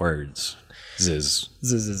made up words. Ziz.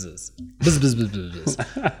 Ziz, ziz, ziz. Bzz, bzz, bzz, bzz,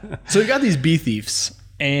 bzz. So we got these bee thieves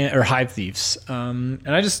or hive thieves. And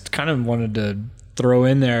I just kind of wanted to throw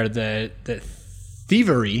in there that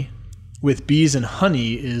thievery with bees and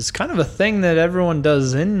honey is kind of a thing that everyone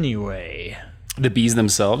does anyway. The bees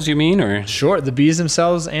themselves, you mean? Or sure, the bees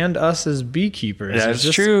themselves and us as beekeepers.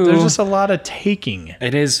 That's true. There's just a lot of taking.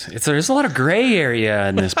 It is. There's a lot of gray area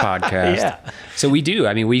in this podcast. Yeah. So we do.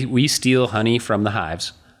 I mean, we steal honey from the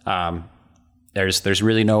hives. There's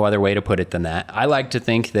really no other way to put it than that. I like to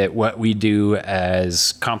think that what we do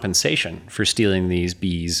as compensation for stealing these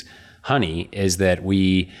bees' honey is that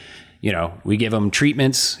we give them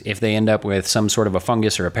treatments if they end up with some sort of a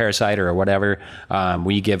fungus or a parasite or whatever.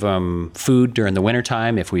 We give them food during the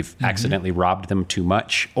wintertime if we've accidentally robbed them too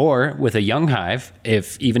much. Or with a young hive,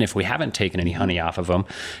 even if we haven't taken any honey off of them,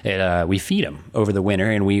 we feed them over the winter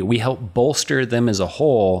and we help bolster them as a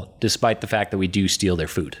whole, despite the fact that we do steal their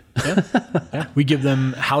food. Yeah. We give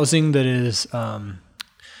them housing that is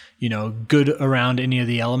good around any of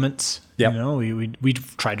the elements. Yep. We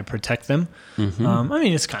try to protect them. I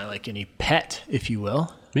mean, it's kind of like any pet, if you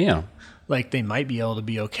will. Yeah. Like they might be able to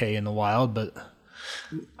be okay in the wild, but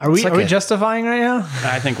are we justifying right now?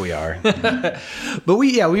 I think we are. But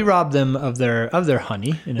we rob them of their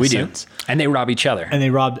honey in a sense. We do. And they rob each other. And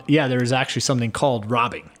there's actually something called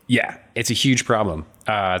robbing. Yeah, it's a huge problem.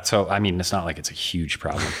 So, I mean, it's not like it's a huge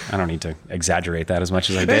problem. I don't need to exaggerate that as much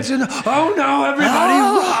as I did. Oh no,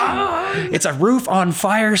 everybody! It's a roof on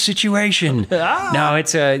fire situation. No,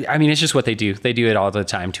 it's just what they do. They do it all the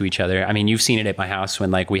time to each other. I mean, you've seen it at my house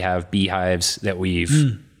when like we have beehives that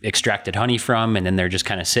we've extracted honey from, and then they're just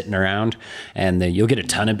kind of sitting around, and you'll get a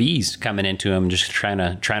ton of bees coming into them, just trying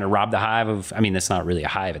to rob the hive of. I mean, that's not really a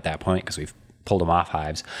hive at that point because we've pulled them off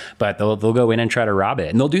hives, but they'll go in and try to rob it.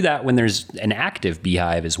 And they'll do that when there's an active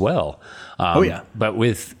beehive as well. But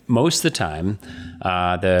with most of the time,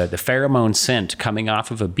 the pheromone scent coming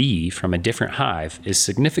off of a bee from a different hive is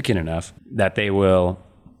significant enough that they will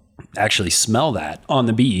actually smell that on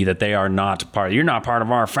the bee, that they are not you're not part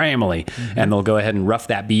of our family. And they'll go ahead and rough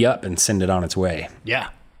that bee up and send it on its way. Yeah.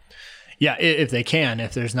 Yeah. If they can,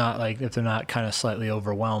 if they're not kind of slightly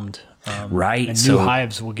overwhelmed. Right. And new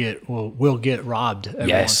hives will get robbed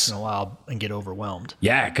every once in a while and get overwhelmed.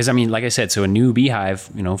 Yeah. Cause I mean, like I said, so a new beehive,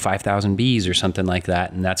 5,000 bees or something like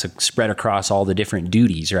that. And that's spread across all the different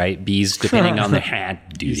duties, right? Bees, depending on the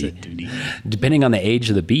depending on the age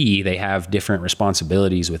of the bee, they have different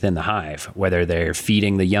responsibilities within the hive, whether they're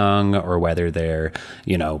feeding the young or whether they're,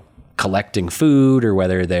 collecting food or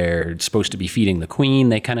whether they're supposed to be feeding the queen.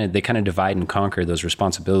 They kind of divide and conquer those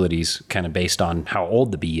responsibilities kind of based on how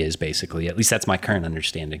old the bee is, basically. At least that's my current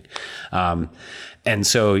understanding. And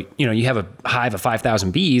so, you have a hive of 5,000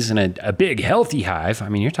 bees and a big healthy hive. I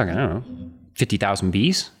mean, you're talking, I don't know, 50,000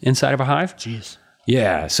 bees inside of a hive. Jeez.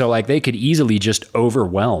 Yeah. So like they could easily just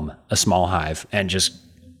overwhelm a small hive and just,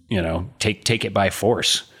 take it by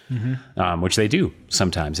force. Which they do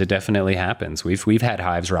sometimes. It definitely happens. We've had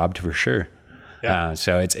hives robbed for sure. Yeah.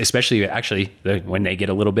 So it's especially actually when they get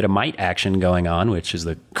a little bit of mite action going on, which is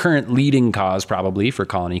the current leading cause probably for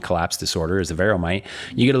colony collapse disorder, is the varroa.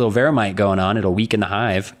 You get a little varroa going on, it'll weaken the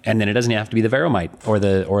hive, and then it doesn't have to be the varroa or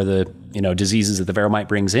the diseases that the varroa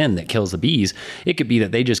brings in that kills the bees. It could be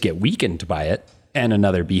that they just get weakened by it, and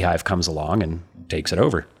another beehive comes along and takes it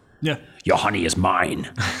over. Yeah. Your honey is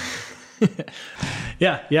mine.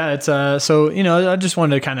 Yeah. It's so I just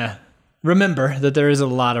wanted to kind of remember that there is a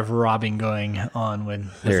lot of robbing going on with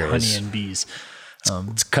honey and bees.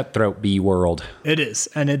 It's cutthroat bee world. It is,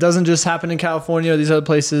 and it doesn't just happen in California or these other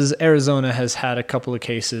places. Arizona has had a couple of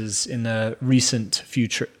cases in the recent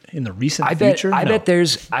future. I bet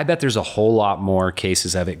there's a whole lot more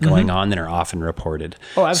cases of it going on than are often reported.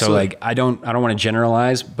 Oh, absolutely. So I don't want to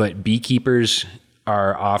generalize, but beekeepers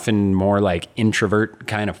are often more like introvert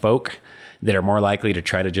kind of folk that are more likely to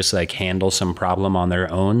try to just like handle some problem on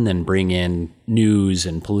their own than bring in news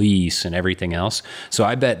and police and everything else. So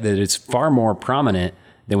I bet that it's far more prominent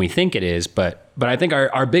than we think it is. But I think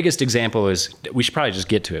our biggest example is, we should probably just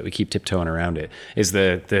get to it. We keep tiptoeing around it, is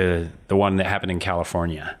the one that happened in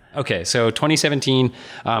California. Okay. So 2017,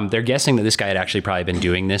 they're guessing that this guy had actually probably been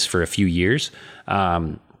doing this for a few years.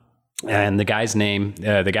 And the guy's name,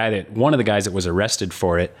 one of the guys that was arrested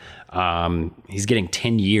for it, he's getting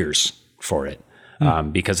 10 years for it,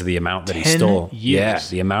 because of the amount that he stole. Years. Yeah,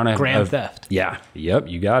 the amount of grand theft. Yeah, yep,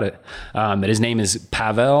 you got it. But his name is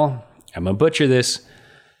Pavel. I'm gonna butcher this.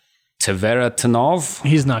 Tveratinov.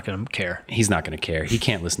 He's not gonna care. He's not gonna care. He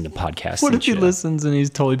can't listen to podcasts. What if he listens and he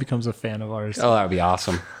totally becomes a fan of ours? Oh, that would be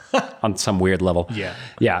awesome on some weird level. Yeah.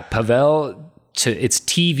 Pavel. It's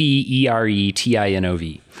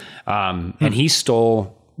Tveretinov. And he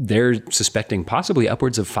stole, they're suspecting possibly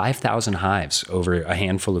upwards of 5,000 hives over a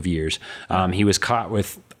handful of years. He was caught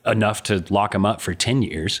with enough to lock him up for 10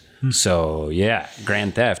 years. So yeah,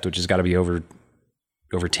 grand theft, which has got to be over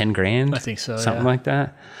 10 grand. I think so. Something like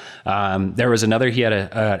that. There was another, he had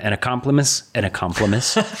an accomplice.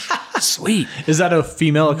 Sweet. Is that a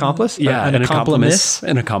female accomplice? Yeah. An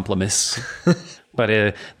accomplice.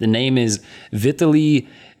 But the name is Vitaly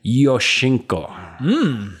Yoshenko.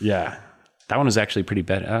 Yeah. That one was actually pretty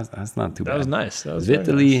bad. That's not too bad. That was nice. That was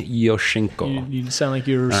Vitaly Yoshenko. You sound like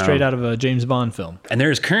you're straight out of a James Bond film. And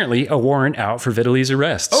there is currently a warrant out for Vitaly's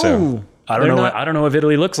arrest. So I don't know what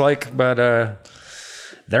Vitaly looks like, but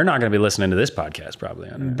they're not going to be listening to this podcast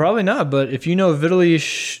probably. Probably not. But if you know Vitaly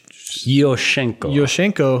Yoshenko,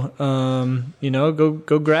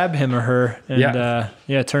 go grab him or her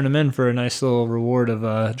and turn him in for a nice little reward of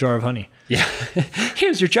a jar of honey. Yeah.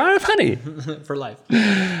 Here's your jar of honey for life.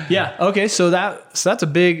 Yeah. Okay. So that's a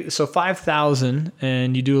big, 5,000,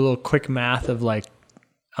 and you do a little quick math of like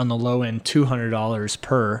on the low end, $200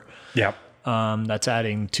 per. Yep. That's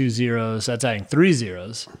adding 2 zeros. That's adding 3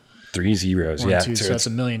 zeros. 3 zeros. 1, 2, so that's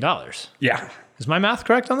 $1 million. Yeah. Is my math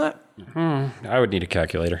correct on that? I would need a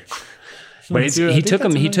calculator. But he took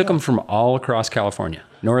them from all across California,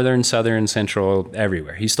 northern, southern, central,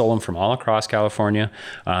 everywhere. He stole them from all across California.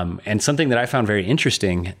 And something that I found very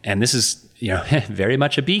interesting, and this is very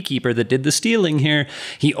much a beekeeper that did the stealing here,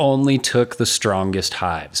 he only took the strongest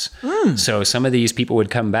hives. So some of these people would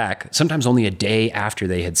come back, sometimes only a day after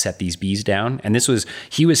they had set these bees down. And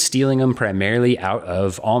he was stealing them primarily out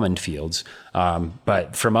of almond fields,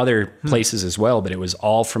 but from other places as well. But it was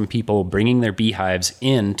all from people bringing their beehives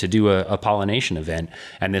in to do a pollination event.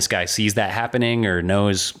 And this guy sees that happening or knows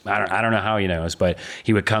knows, I don't know how he knows, but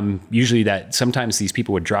he would come, usually sometimes these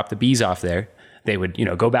people would drop the bees off there. They would,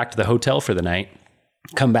 go back to the hotel for the night,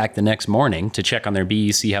 come back the next morning to check on their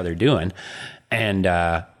bees, see how they're doing.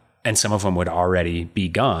 And some of them would already be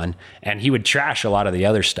gone, and he would trash a lot of the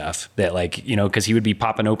other stuff that, like, because he would be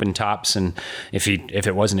popping open tops, and if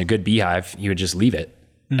it wasn't a good beehive, he would just leave it.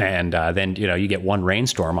 And then you get one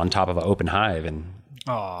rainstorm on top of an open hive, and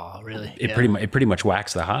really? It pretty much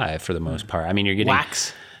whacks the hive for the most part. I mean, you're getting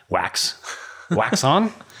wax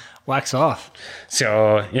on, wax off.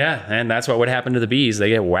 So yeah, and that's what would happen to the bees. They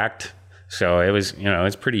get whacked. So it was,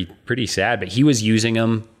 it's pretty sad. But he was using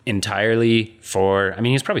them entirely for. I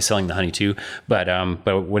mean, he was probably selling the honey too. But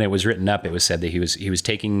when it was written up, it was said that he was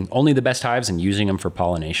taking only the best hives and using them for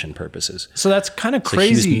pollination purposes. So that's kind of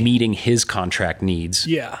crazy. So he was meeting his contract needs.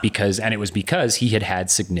 Yeah. Because he had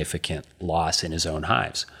significant loss in his own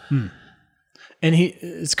hives. And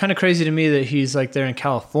it's kind of crazy to me that he's like there in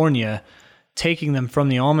California, taking them from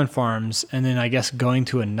the almond farms, and then I guess going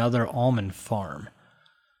to another almond farm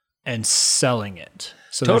and selling it.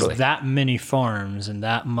 So there's that many farms and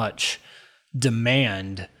that much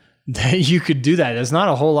demand that you could do that. There's not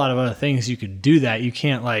a whole lot of other things you could do that. You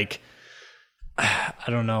can't I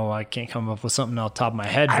don't know. I can't come up with something off the top of my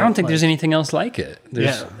head. I don't think there's anything else like it.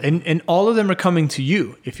 And all of them are coming to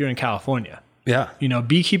you if you're in California. Yeah.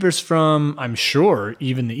 Beekeepers from, I'm sure,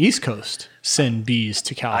 even the East Coast send bees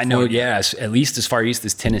to California. I know, yes. At least as far east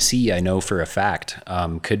as Tennessee, I know for a fact.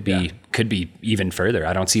 Could be even further.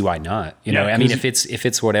 I don't see why not. I mean, if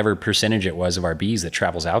it's whatever percentage it was of our bees that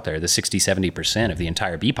travels out there, the 60-70% of the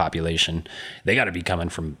entire bee population, they got to be coming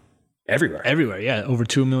from everywhere. Everywhere, yeah. Over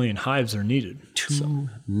 2 million hives are needed. 2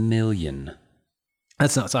 million.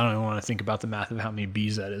 That's nuts. I don't even want to think about the math of how many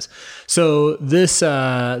bees that is. So this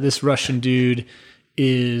Russian dude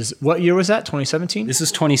is, what year was that? 2017? This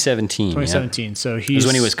is 2017. 2017. Yeah. So it was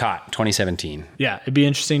when he was caught, 2017. Yeah. It'd be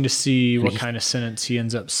interesting to see what kind of sentence he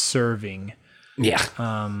ends up serving. Yeah.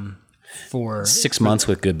 For 6 months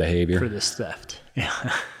with good behavior. For this theft. Yeah.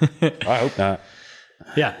 I hope not.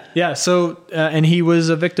 Yeah. Yeah. So, and he was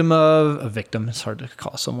a victim. It's hard to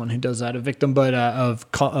call someone who does that a victim, but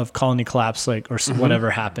of colony collapse, or whatever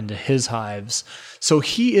happened to his hives. So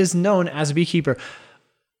he is known as a beekeeper.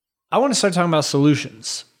 I want to start talking about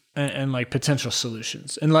solutions and potential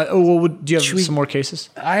solutions. And do you have some more cases?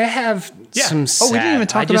 I have some sad. Oh, we didn't even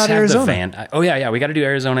talk about Arizona. We got to do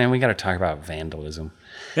Arizona, and we got to talk about vandalism.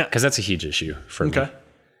 Yeah. Because that's a huge issue for me.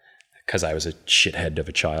 Because I was a shithead of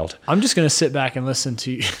a child. I'm just going to sit back and listen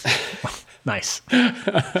to you. Nice.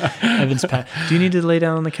 Evan's Pat. Do you need to lay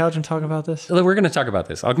down on the couch and talk about this? We're going to talk about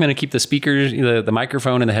this. I'm going to keep the speakers, the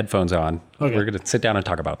microphone and the headphones on. Okay. We're going to sit down and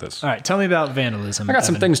talk about this. All right. Tell me about vandalism. I got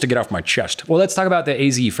some things to get off my chest. Well, let's talk about the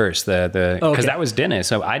AZ first. Because that was Dennis.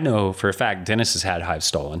 So I know for a fact Dennis has had hives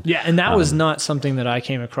stolen. Yeah. And that was not something that I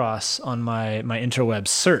came across on my interweb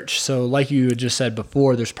search. So like you had just said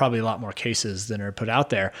before, there's probably a lot more cases than are put out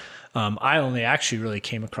there. I only actually really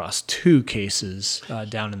came across 2 cases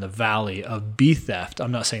down in the valley of bee theft.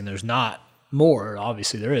 I'm not saying there's not more.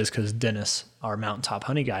 Obviously there is, because Dennis, our mountaintop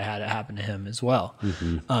honey guy, had it happen to him as well.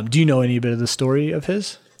 Mm-hmm. Do you know any bit of the story of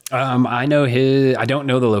his? I know his. I don't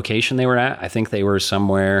know the location they were at. I think they were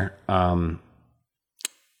somewhere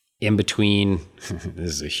in between.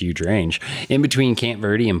 This is a huge range. In between Camp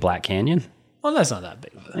Verde and Black Canyon. Well, that's not that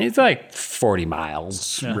big. It's like 40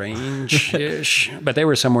 miles range-ish. But they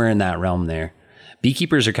were somewhere in that realm there.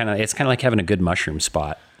 Beekeepers are it's kind of like having a good mushroom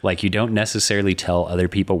spot. Like, you don't necessarily tell other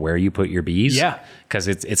people where you put your bees. Yeah. Because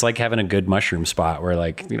it's like having a good mushroom spot where,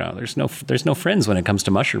 there's no friends when it comes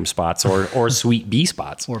to mushroom spots or sweet bee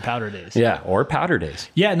spots. Or powder days. Yeah, or powder days.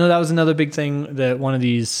 Yeah, no, that was another big thing that one of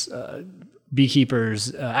these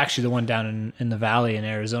beekeepers, actually the one down in the valley in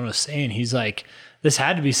Arizona, was saying. He's like, this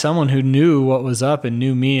had to be someone who knew what was up and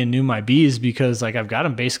knew me and knew my bees, because I've got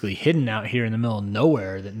them basically hidden out here in the middle of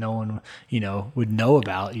nowhere that no one, would know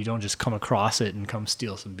about. You don't just come across it and come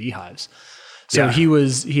steal some beehives. So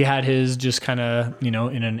he had his just kind of, in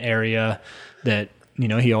an area that,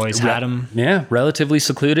 he always had them. Yeah. Relatively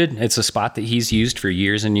secluded. It's a spot that he's used for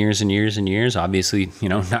years and years and years and years. Obviously,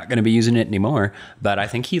 not going to be using it anymore, but I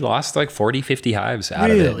think he lost 40, 50 hives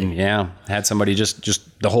out of it. And had somebody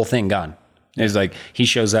just the whole thing gone. It's like, he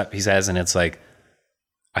shows up, he says, and it's like,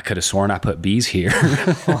 I could have sworn I put bees here.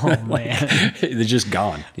 Oh, man. They're just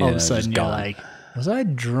gone. All of a sudden, you're like, was I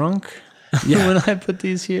drunk when I put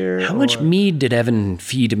these here? How much mead did Evan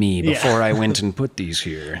feed me before I went and put these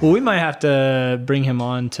here? Well, we might have to bring him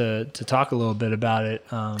on to talk a little bit about it.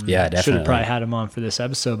 Definitely. Should have probably had him on for this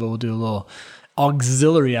episode, but we'll do a little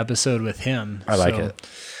auxiliary episode with him. I like it.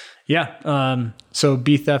 Yeah. So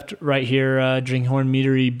bee theft right here, Drinkhorn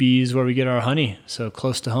Meadery bees, where we get our honey. So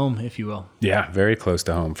close to home, if you will. Yeah, very close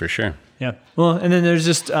to home for sure. Yeah. Well, and then there's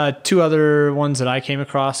just two other ones that I came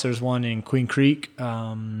across. There's one in Queen Creek,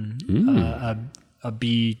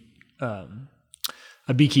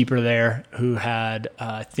 a beekeeper there who had,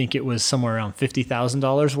 I think it was somewhere around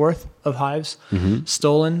 $50,000 worth of hives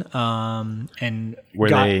stolen. And were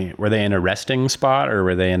they in a resting spot, or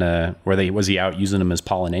was he out using them as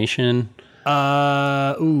pollination?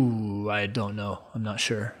 I don't know. I'm not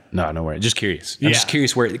sure. No worry. Just curious. I'm just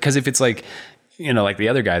curious because if it's like, like the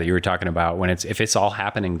other guy that you were talking about, if it's all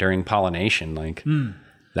happening during pollination, like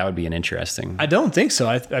that would be an interesting. I don't think so.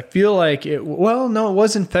 I feel like it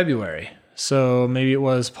was in February. So maybe it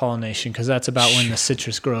was pollination, because that's about when the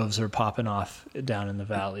citrus groves are popping off down in the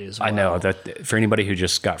valley as well. I know that for anybody who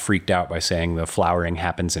just got freaked out by saying the flowering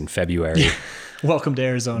happens in February. Welcome to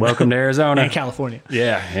Arizona. Welcome to Arizona. And California.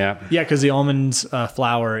 Yeah. Yeah, because the almonds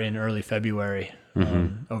flower in early February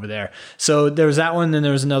over there. So there was that one, then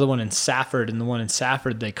there was another one in Safford. And the one in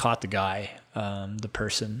Safford, they caught the guy, the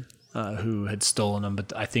person who had stolen them.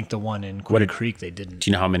 But I think the one in Queen Creek, they didn't. Do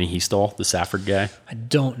you know how many he stole, the Safford guy? I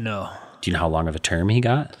don't know. Do you know how long of a term he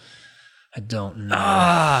got? I don't know.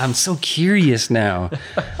 I'm so curious now.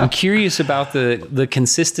 I'm curious about the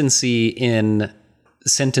consistency in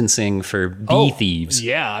sentencing for bee thieves.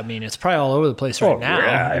 Yeah, I mean, it's probably all over the place right now. Yeah,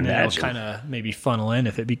 I and then imagine. it'll kind of maybe funnel in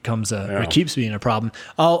if it becomes or keeps being a problem.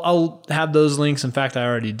 I'll have those links. In fact, I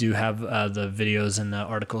already do have the videos and the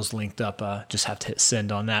articles linked up. Just have to hit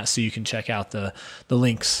send on that, so you can check out the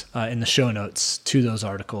links in the show notes to those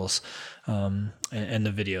articles and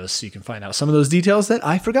the videos, so you can find out some of those details that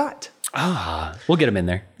I forgot. We'll get them in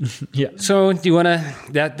there. Yeah. So do you want to,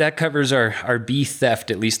 that covers our bee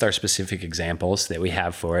theft, at least our specific examples that we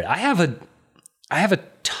have for it. I have a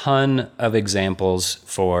ton of examples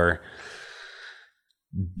for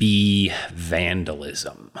bee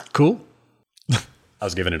vandalism. Cool. I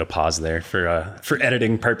was giving it a pause there for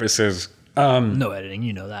editing purposes. No editing,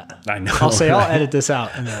 you know that. I know. I'll say I'll edit this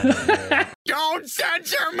out. And then, Don't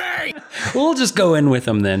censor me! We'll just go in with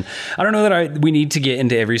them then. I don't know that we need to get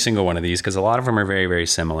into every single one of these, because a lot of them are very, very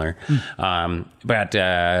similar. But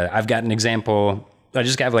I've got an example. I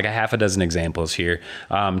just have like a half a dozen examples here.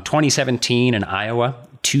 2017 in Iowa,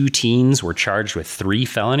 2 teens were charged with 3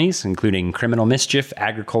 felonies, including criminal mischief,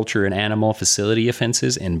 agriculture and animal facility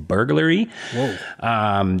offenses, and burglary. Whoa.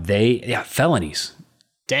 Felonies.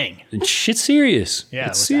 Dang. Shit's serious. Yeah,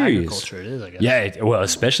 it's with serious. agriculture it is, I guess. Yeah, well,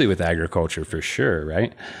 especially with agriculture for sure,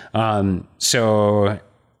 right? And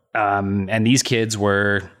these kids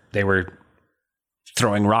were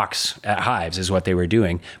throwing rocks at hives is what they were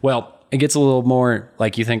doing. Well, it gets a little more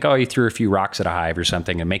like you think, you threw a few rocks at a hive or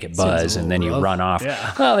something and make it buzz and then you run off.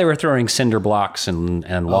 Yeah. Well, they were throwing cinder blocks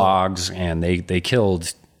and logs, and they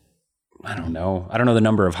killed, I don't know the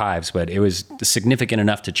number of hives, but it was significant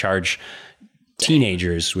enough to charge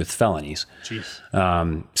teenagers with felonies. Jeez.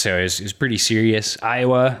 So it's pretty serious.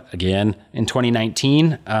 Iowa, again, in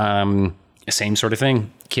 2019, same sort of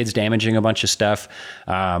thing. Kids damaging a bunch of stuff.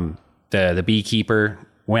 The beekeeper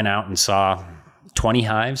went out and saw 20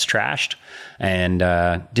 hives trashed and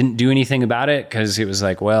didn't do anything about it, because it was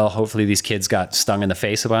like, well, hopefully these kids got stung in the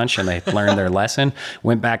face a bunch and they learned their lesson.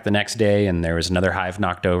 Went back the next day and there was another hive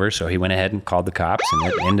knocked over, so he went ahead and called the cops, and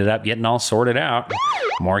it ended up getting all sorted out.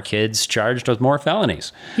 More kids charged with more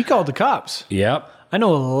felonies. He called the cops. Yep. I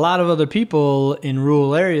know a lot of other people in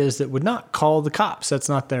rural areas that would not call the cops. That's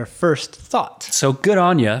not their first thought. So good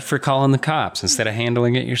on you for calling the cops instead of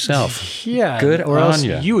handling it yourself. Yeah. Good or on else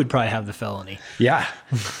ya. you would probably have the felony. Yeah.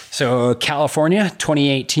 So California,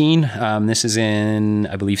 2018, this is in,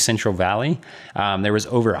 I believe, Central Valley. There was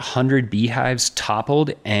over 100 beehives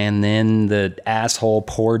toppled, and then the asshole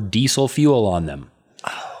poured diesel fuel on them.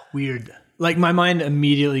 Oh, weird. Like, my mind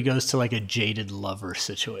immediately goes to like a jaded lover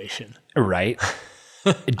situation. Right.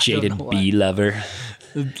 A jaded bee lover.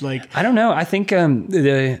 Like, I don't know. I think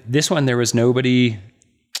this one, there was nobody.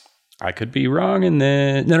 I could be wrong in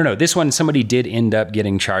the... No. This one, somebody did end up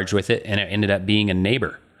getting charged with it, and it ended up being a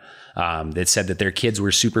neighbor that said that their kids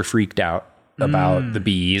were super freaked out about the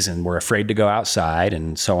bees and were afraid to go outside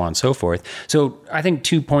and so on and so forth. So I think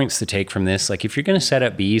 2 points to take from this. Like, if you're going to set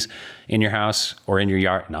up bees in your house or in your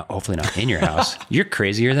yard, hopefully not in your house, you're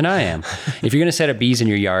crazier than I am. If you're going to set up bees in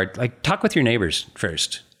your yard, like, talk with your neighbors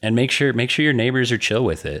first and make sure your neighbors are chill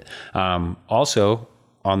with it. Also,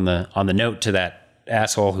 on the note to that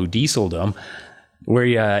asshole who dieseled them, where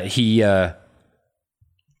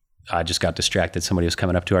I just got distracted. Somebody was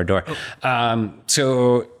coming up to our door.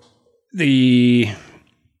 So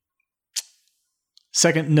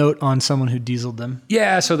Second note on someone who dieseled them.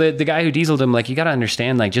 Yeah, so the guy who dieseled him, like, you got to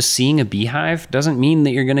understand, like, just seeing a beehive doesn't mean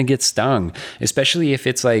that you're going to get stung, especially if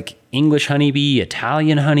it's like English honeybee,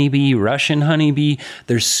 Italian honeybee, Russian honeybee.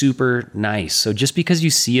 They're super nice. So just because you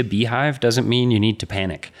see a beehive doesn't mean you need to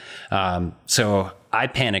panic. So I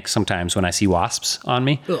panic sometimes when I see wasps on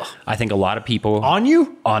me. Ugh. I think a lot of people... On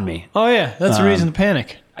you? On me. Oh, yeah. That's a reason to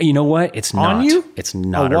panic. You know what? It's not. On you? It's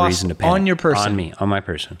not a wasp reason to panic. on your person? On me. On my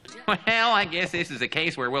person. Well, I guess this is a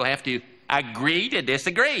case where we'll have to agree to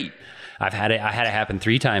disagree. I had it happen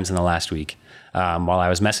 3 times in the last week. While I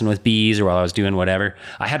was messing with bees or while I was doing whatever.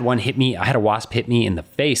 I had a wasp hit me in the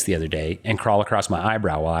face the other day and crawl across my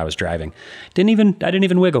eyebrow while I was driving. I didn't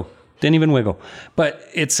even wiggle. But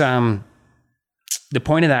it's, the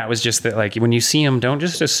point of that was just that, like, when you see them, don't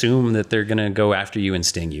just assume that they're going to go after you and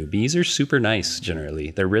sting you. Bees are super nice,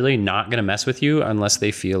 generally. They're really not going to mess with you unless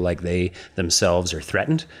they feel like they themselves are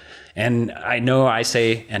threatened. And I know I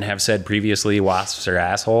say and have said previously, wasps are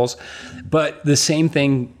assholes, but the same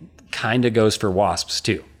thing kind of goes for wasps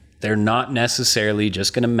too. They're not necessarily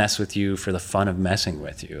just going to mess with you for the fun of messing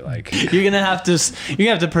with you. Like, you're gonna have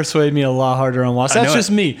to persuade me a lot harder on wasps. That's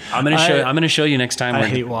just me. I'm gonna show you next time. I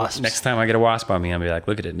hate wasps. Next time I get a wasp on me, I'll be like,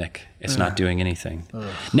 look at it, Nick. It's not doing anything.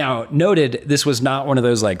 Now, noted, this was not one of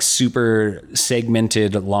those like super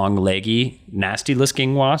segmented, long leggy, nasty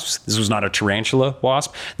looking wasps. This was not a tarantula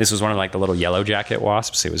wasp. This was one of like the little yellow jacket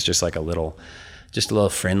wasps. It was just like a little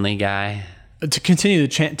friendly guy. To continue the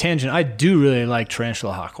tangent, I do really like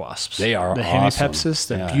tarantula hawk wasps. They are the awesome. Hemipepsis.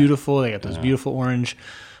 They're beautiful. They got those beautiful orange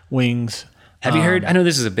wings. Have you heard? I know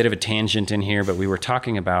this is a bit of a tangent in here, but we were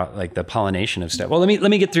talking about like the pollination of stuff. Well, let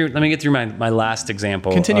me get through my last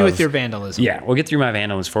example. Continue with your vandalism. Yeah, we'll get through my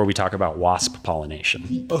vandalism before we talk about wasp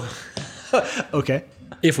pollination. Okay.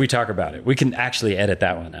 If we talk about it, we can actually edit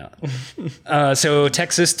that one out. So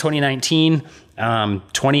Texas, 2019,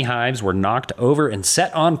 20 hives were knocked over and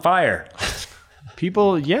set on fire.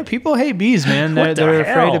 People hate bees, man. They're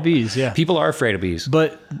afraid of bees. Yeah. People are afraid of bees.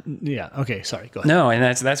 But yeah, okay, sorry, go ahead. No, and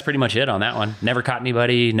that's pretty much it on that one. Never caught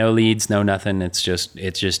anybody, no leads, no nothing. It's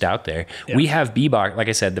just out there. Yeah. We have bee box, like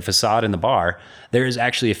I said, the facade in the bar. There is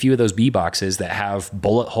actually a few of those bee boxes that have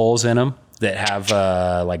bullet holes in them, that have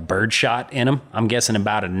like bird shot in them. I'm guessing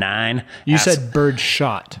about a 9. You said bird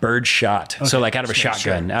shot. Bird shot. Okay. So like out of a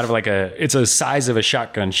shotgun, out of like it's a size of a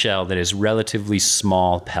shotgun shell that is relatively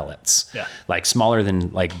small pellets. Yeah. Like smaller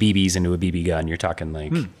than like BBs into a BB gun. You're talking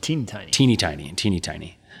like teeny tiny. Teeny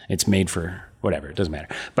tiny. It's made for whatever. It doesn't matter.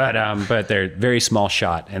 But they're very small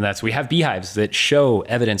shot. And we have beehives that show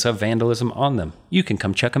evidence of vandalism on them. You can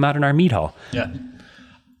come check them out in our meat hall. Yeah.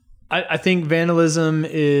 I think vandalism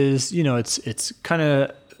is, it's kind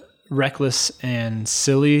of reckless and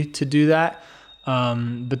silly to do that.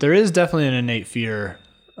 But there is definitely an innate fear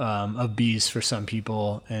of bees for some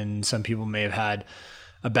people, and some people may have had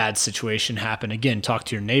a bad situation happen. Again, talk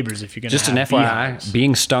to your neighbors if you're going to have Just an FYI,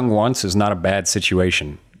 being stung once is not a bad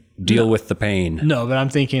situation. Deal with the pain. No, but I'm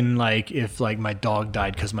thinking like if like my dog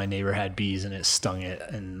died because my neighbor had bees and it stung it,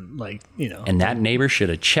 and like, And that neighbor should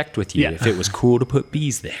have checked with you if it was cool to put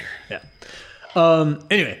bees there. Yeah.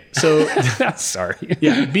 Anyway, so sorry.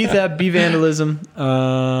 Yeah, bee theft, bee vandalism.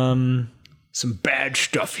 Some bad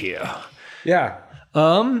stuff here. Yeah.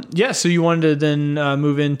 Yeah. So you wanted to then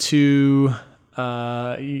move into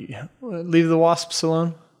leave the wasps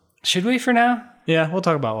alone? Should we for now? Yeah, we'll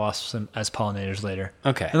talk about wasps as pollinators later.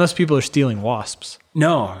 Okay. Unless people are stealing wasps.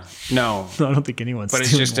 No. I don't think anyone's but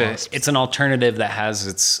stealing it's just it's an alternative that has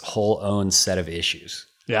its whole own set of issues.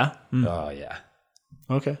 Yeah? Oh, yeah.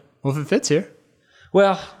 Okay. Well, if it fits here.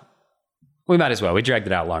 Well, we might as well. We dragged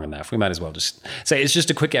it out long enough. We might as well just say it's just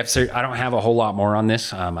a quick episode. I don't have a whole lot more on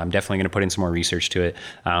this. I'm definitely going to put in some more research to it.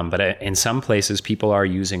 But in some places, people are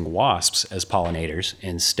using wasps as pollinators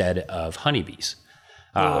instead of honeybees.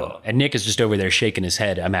 And Nick is just over there shaking his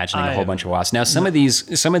head, imagining a whole bunch of wasps. Now, some of these,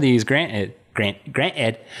 granted,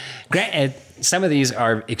 some of these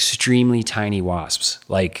are extremely tiny wasps,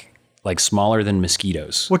 like smaller than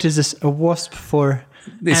mosquitoes. What is this? A wasp for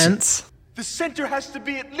ants? The center has to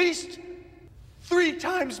be at least 3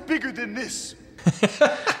 times bigger than this.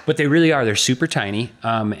 But they really are. They're super tiny.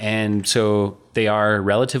 And so they are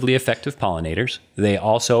relatively effective pollinators. They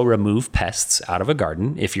also remove pests out of a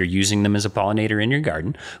garden if you're using them as a pollinator in your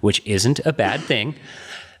garden, which isn't a bad thing.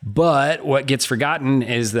 But what gets forgotten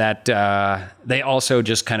is that they also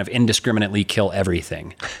just kind of indiscriminately kill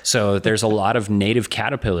everything. So there's a lot of native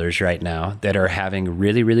caterpillars right now that are having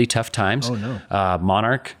really, really tough times. Oh, no.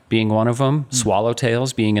 Monarch being one of them,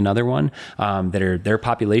 swallowtails being another one. Their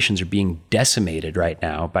populations are being decimated right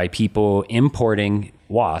now by people importing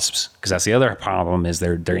wasps, because that's the other problem is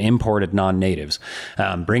they're imported non-natives.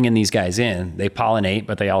 Bringing these guys in, they pollinate,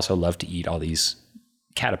 but they also love to eat all these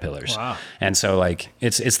caterpillars. Wow. And so like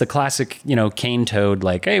it's the classic, cane toad,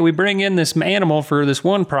 like, hey, we bring in this animal for this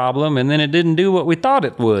one problem and then it didn't do what we thought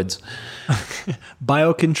it would.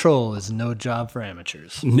 Biocontrol is no job for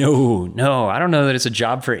amateurs. No, I don't know that it's a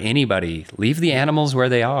job for anybody. Leave the animals where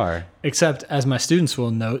they are. Except, as my students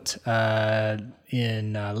will note,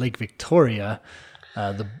 in Lake Victoria,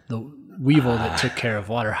 the weevil that took care of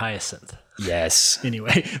water hyacinth. Yes.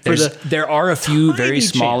 Anyway, there are a few very tiny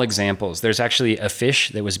small chance. examples. There's actually a fish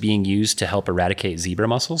that was being used to help eradicate zebra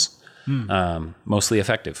mussels. Mostly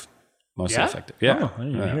effective. Mostly effective. Yeah. Oh, I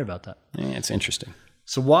didn't even hear about that. Yeah, it's interesting.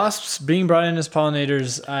 So wasps being brought in as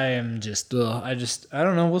pollinators, I am just, I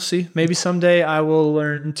don't know. We'll see. Maybe someday I will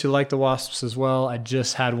learn to like the wasps as well. I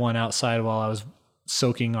just had one outside while I was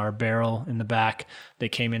soaking our barrel in the back. They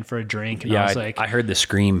came in for a drink, and I was like, I heard the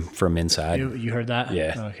scream from inside. you heard that?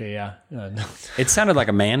 Yeah. Okay, yeah. It sounded like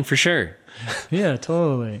a man for sure. Yeah,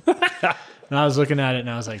 totally. And I was looking at it, and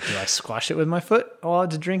I was like, do I squash it with my foot while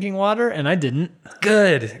it's drinking water? And I didn't.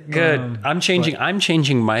 Good. I'm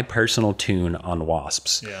changing my personal tune on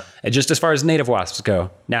wasps. Yeah. And just as far as native wasps go.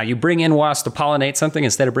 Now, you bring in wasps to pollinate something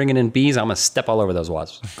instead of bringing in bees, I'm going to step all over those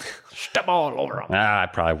wasps. Step all over them. I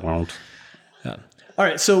probably won't. All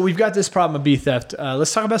right, so we've got this problem of bee theft.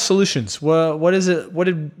 Let's talk about solutions. What is it? What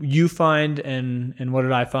did you find, and what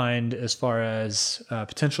did I find as far as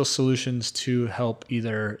potential solutions to help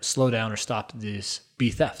either slow down or stop these bee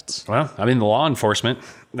thefts? Well, I mean, the law enforcement,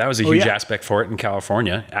 that was a huge yeah. aspect for it in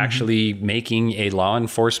California. Actually making a law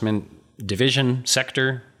enforcement division,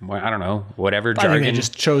 sector, I don't know, whatever I jargon. think they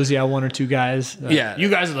just chose one or two guys. Yeah. You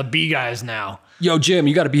guys are the bee guys now. Yo, Jim,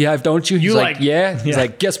 you got a beehive, don't you? He's like, yeah. He's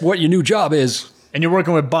like, guess what your new job is? And you're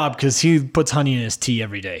working with Bob because he puts honey in his tea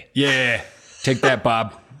every day. Yeah. Take that,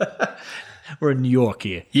 Bob. We're in New York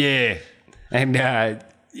here. Yeah. And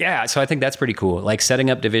so I think that's pretty cool. Like setting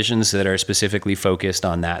up divisions that are specifically focused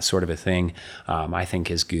on that sort of a thing, I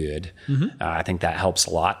think is good. I think that helps a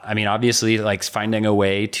lot. I mean, obviously, like finding a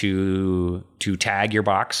way to tag your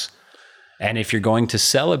box. And if you're going to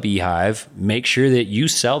sell a beehive, make sure that you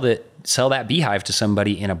sell that beehive to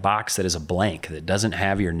somebody in a box that is a blank, that doesn't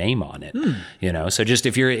have your name on it. So just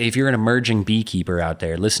if you're an emerging beekeeper out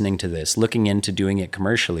there listening to this, looking into doing it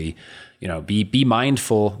commercially, be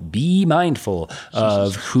mindful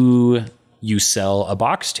of who you sell a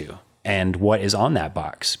box to and what is on that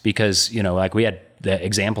box. Because, like we had the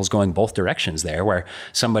examples going both directions there, where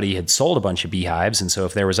somebody had sold a bunch of beehives. And so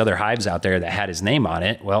if there was other hives out there that had his name on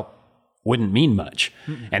it, well, wouldn't mean much.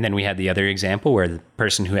 And then we had the other example where the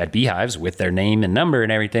person who had beehives with their name and number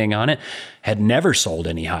and everything on it had never sold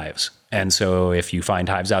any hives. And so if you find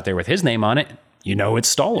hives out there with his name on it, it's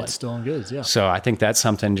stolen. It's stolen goods, yeah. So I think that's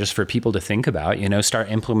something just for people to think about,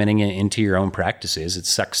 start implementing it into your own practices. It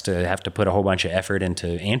sucks to have to put a whole bunch of effort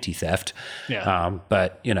into anti-theft. Yeah.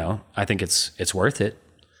 But I think it's worth it.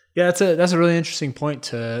 Yeah, that's a really interesting point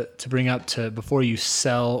to bring up before you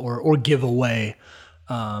sell or give away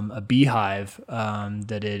a beehive,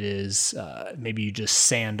 that it is maybe you just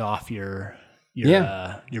sand off your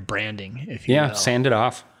branding, if you will. Sand it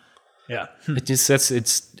off. Yeah.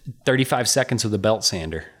 It's 35 seconds of the belt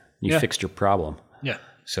sander. You fixed your problem. Yeah.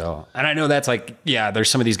 So, and I know that's like, there's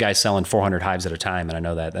some of these guys selling 400 hives at a time, and I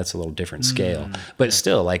know that's a little different scale, but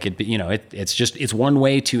still, like it's one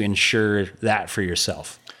way to ensure that for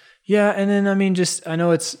yourself. Yeah, and then I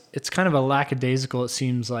know it's kind of a lackadaisical, it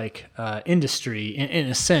seems like, industry in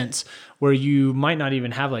a sense, where you might not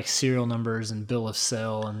even have like serial numbers and bill of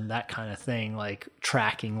sale and that kind of thing, like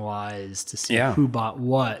tracking wise to see who bought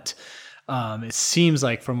what. It seems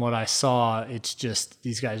like from what I saw, it's just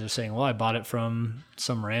these guys are saying, well, I bought it from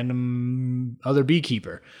some random other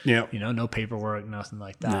beekeeper. Yeah, no paperwork, nothing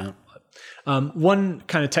like that. No. One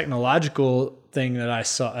kind of technological thing that I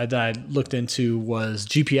saw that I looked into was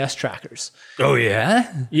GPS trackers. Oh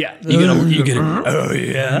yeah, yeah. You gonna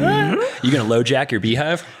low jack your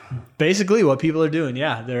beehive? Basically, what people are doing,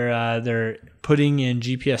 they're putting in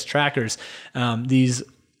GPS trackers. These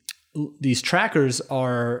trackers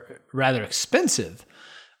are rather expensive.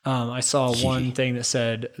 I saw one thing that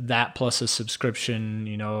said that plus a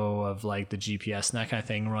subscription, of like the GPS and that kind of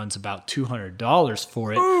thing runs about $200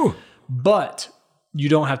 for it. Ooh. But you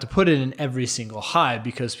don't have to put it in every single hive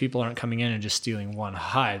because people aren't coming in and just stealing one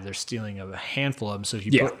hive. They're stealing a handful of them. So if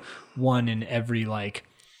you put one in every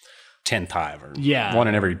 10th hive or one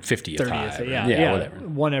in every 50th hive. Whatever.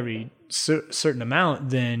 One every certain amount,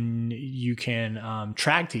 then you can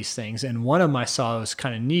track these things. And one of them I saw was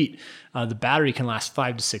kind of neat. The battery can last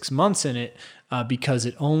 5 to 6 months in it because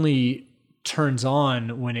it only turns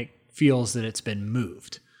on when it feels that it's been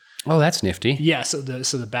moved. Oh, that's nifty. Yeah, so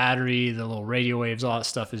the battery, the little radio waves, all that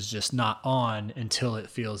stuff is just not on until it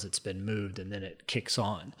feels it's been moved, and then it kicks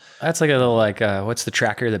on. That's like a little what's the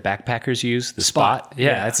tracker that backpackers use? The Spot.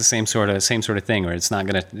 Yeah, that's the same sort of thing where it's not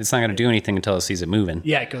gonna do anything until it sees it moving.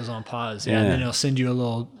 Yeah, it goes on pause. Yeah, and then it'll send you a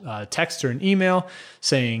little text or an email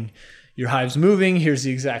saying your hive's moving. Here's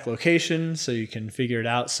the exact location, so you can figure it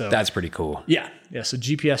out. So that's pretty cool. Yeah. So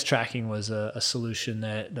GPS tracking was a solution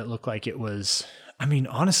that looked like it was. I mean,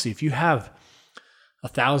 honestly, if you have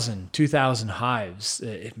 1,000, 2,000 hives,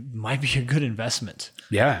 it might be a good investment.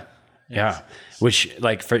 Yeah. Yeah. Which,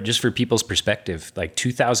 like, for people's perspective, like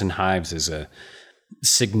 2,000 hives is a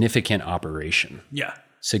significant operation. Yeah.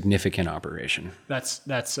 Significant operation.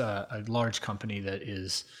 That's a large company that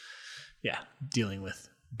is, dealing with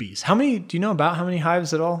bees. Do you know about how many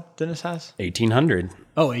hives at all Dennis has? 1,800.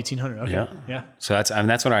 Oh, 1,800. Okay. Yeah. So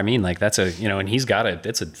that's what I mean. Like that's and he's got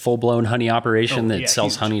it's a full blown honey operation that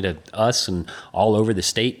sells honey to us and all over the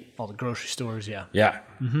state. All the grocery stores. Yeah. Yeah.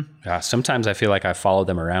 Mm-hmm. Yeah. Sometimes I feel like I follow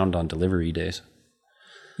them around on delivery days.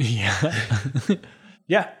 Yeah.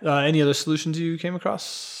 Yeah. Any other solutions you came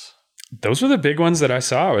across? Those were the big ones that I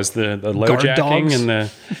saw. Was the low jacking and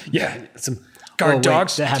some guard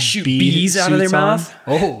dogs that have shoot bees out of their mouth.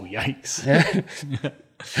 Oh, yikes.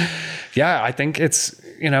 Yeah, I think it's,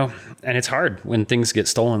 and it's hard when things get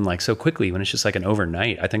stolen like so quickly, when it's just like an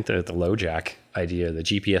overnight. I think the low jack idea, the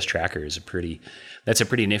GPS tracker is that's a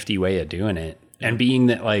pretty nifty way of doing it. And being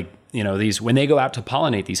that these, when they go out to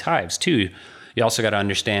pollinate these hives too, you also got to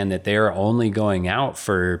understand that they're only going out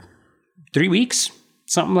for 3 weeks.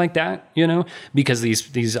 Something like that, because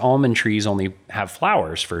these almond trees only have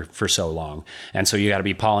flowers for so long. And so you got to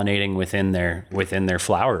be pollinating within their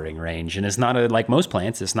flowering range. And it's not like most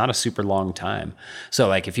plants, it's not a super long time. So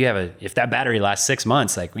like if that battery lasts 6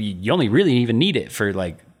 months, like you only really even need it for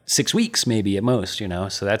like 6 weeks, maybe at most,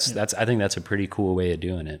 So that's I think that's a pretty cool way of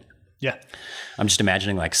doing it. Yeah. I'm just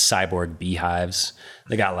imagining like cyborg beehives.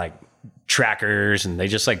 They got like trackers and they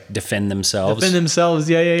just like defend themselves.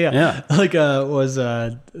 Yeah. Like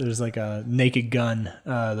there's like a Naked Gun,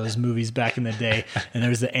 those movies back in the day, and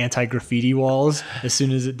there's the anti-graffiti walls. As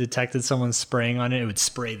soon as it detected someone spraying on it would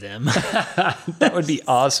spray them. That would be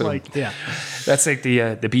awesome. That's like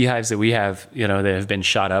the beehives that we have, that have been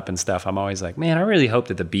shot up and stuff. I'm always like, man, I really hope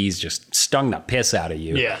that the bees just stung the piss out of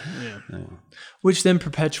you. Yeah. Which then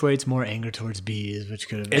perpetuates more anger towards bees, which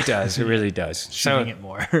could have... It does. It really does. Shooting it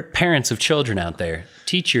more. Parents of children out there,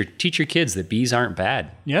 teach your kids that bees aren't bad.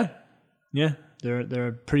 Yeah. Yeah.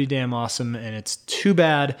 They're pretty damn awesome, and it's too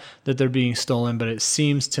bad that they're being stolen, but it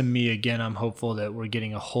seems to me, again, I'm hopeful that we're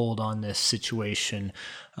getting a hold on this situation.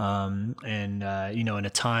 In a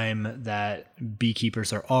time that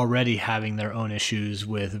beekeepers are already having their own issues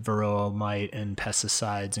with varroa mite and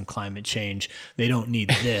pesticides and climate change, they don't need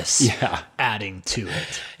this adding to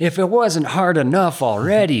it. If it wasn't hard enough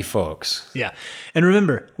already, folks. Yeah. And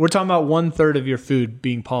remember, we're talking about 1/3 of your food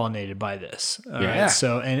being pollinated by this. All right.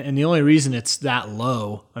 So, and the only reason it's that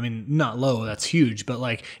low, I mean, not low, that's huge, but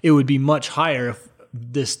like it would be much higher if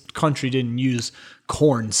this country didn't use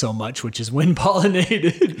corn so much, which is wind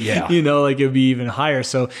pollinated. Yeah. Like it would be even higher.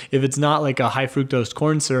 So if it's not like a high fructose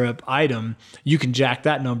corn syrup item, you can jack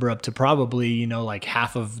that number up to probably, like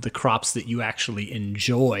half of the crops that you actually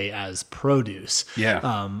enjoy as produce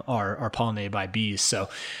are pollinated by bees. So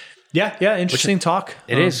interesting talk.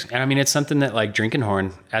 It is. And I mean, it's something that like Drinking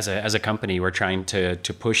Horn as a company, we're trying to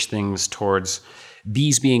push things towards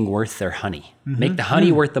bees being worth their honey, make the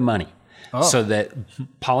honey worth the money. So that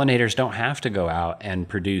pollinators don't have to go out and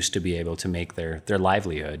produce to be able to make their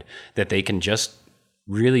livelihood, that they can just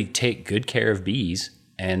really take good care of bees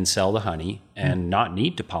and sell the honey and not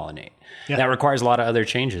need to pollinate. Yeah. That requires a lot of other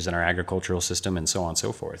changes in our agricultural system and so on and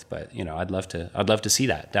so forth. But, I'd love to see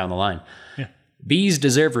that down the line. Yeah. Bees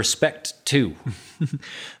deserve respect too.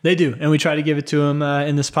 They do. And we try to give it to them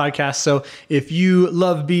in this podcast. So if you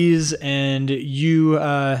love bees and you,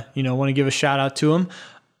 want to give a shout out to them,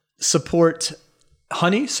 support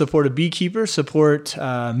honey, support a beekeeper, support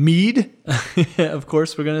mead. Of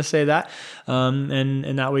course, we're going to say that.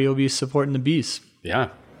 And that way you'll be supporting the bees. Yeah.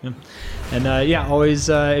 And always,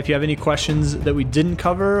 if you have any questions that we didn't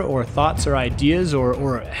cover or thoughts or ideas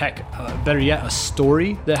or heck, better yet, a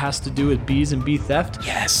story that has to do with bees and bee theft.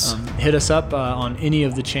 Yes. Hit us up on any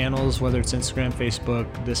of the channels, whether it's Instagram, Facebook,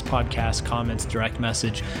 this podcast, comments, direct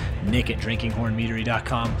message,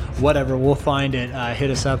 nick@drinkinghornmeadery.com, whatever, we'll find it. Hit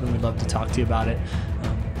us up and we'd love to talk to you about it.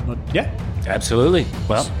 Absolutely.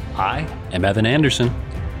 Well, I am Evan Anderson.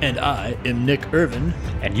 And I am Nick Irvin.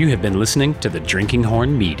 And you have been listening to the Drinking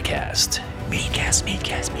Horn Meadcast. Meadcast.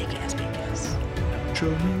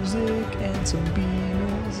 intro music and some bee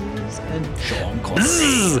noises and Sean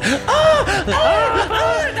Connery.